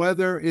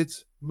whether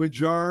it's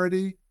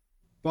majority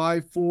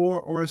 5-4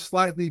 or a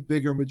slightly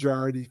bigger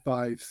majority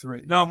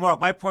 5-3. No, Mark,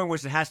 my point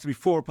was it has to be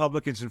 4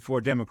 Republicans and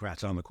 4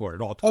 Democrats on the court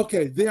at all times.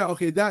 Okay,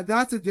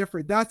 that's a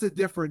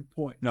different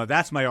point. No,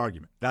 that's my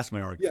argument. Yeah.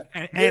 Hold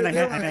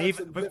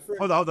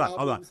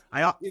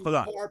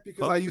on. Part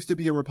because I used to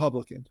be a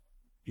Republican.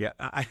 Yeah.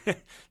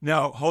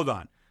 No, hold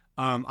on.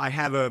 I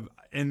have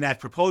in that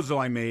proposal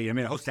I made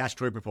a whole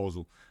statutory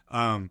proposal.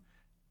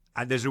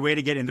 There's a way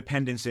to get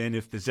independence in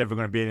if there's ever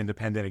going to be an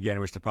independent again,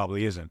 which there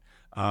probably isn't.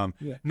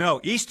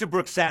 No,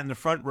 Easterbrook sat in the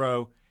front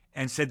row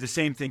and said the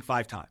same thing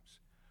 5 times.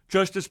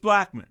 Justice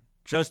Blackmun,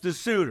 Justice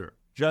Souter,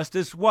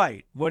 Justice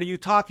White, what are you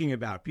talking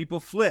about? People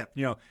flip.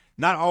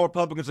 Not all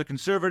Republicans are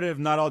conservative,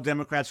 not all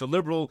Democrats are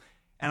liberal.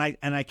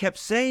 And I kept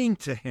saying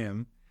to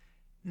him,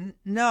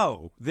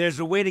 no, there's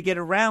a way to get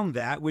around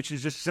that, which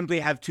is just simply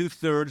have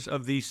 2/3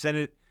 of the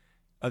Senate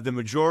the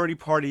majority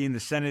party in the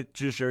Senate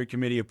Judiciary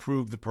Committee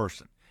approve the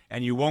person.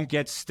 And you won't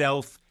get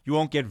stealth. You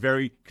won't get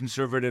very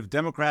conservative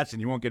Democrats,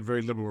 and you won't get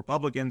very liberal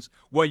Republicans.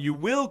 What you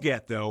will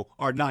get, though,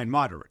 are 9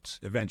 moderates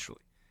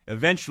eventually.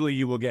 Eventually,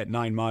 you will get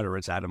 9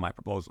 moderates out of my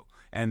proposal.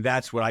 And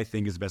that's what I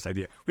think is the best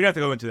idea. We don't have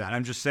to go into that.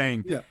 I'm just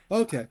saying. Yeah,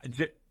 okay.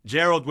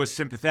 Gerald was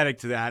sympathetic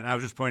to that, and I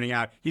was just pointing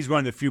out he's one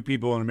of the few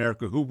people in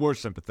America who were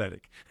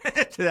sympathetic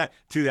to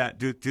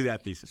that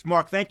thesis.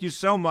 Mark, thank you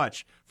so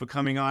much for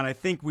coming on. I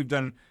think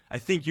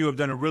you have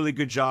done a really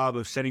good job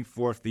of setting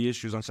forth the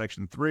issues on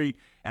Section 3,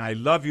 and I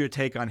love your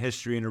take on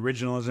history and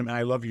originalism, and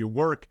I love your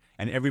work,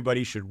 and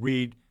everybody should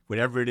read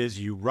whatever it is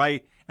you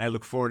write. And I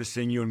look forward to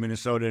seeing you in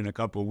Minnesota in a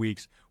couple of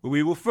weeks, where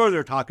we will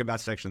further talk about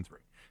Section 3.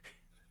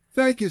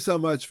 Thank you so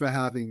much for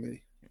having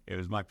me. It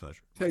was my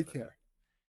pleasure. Take care.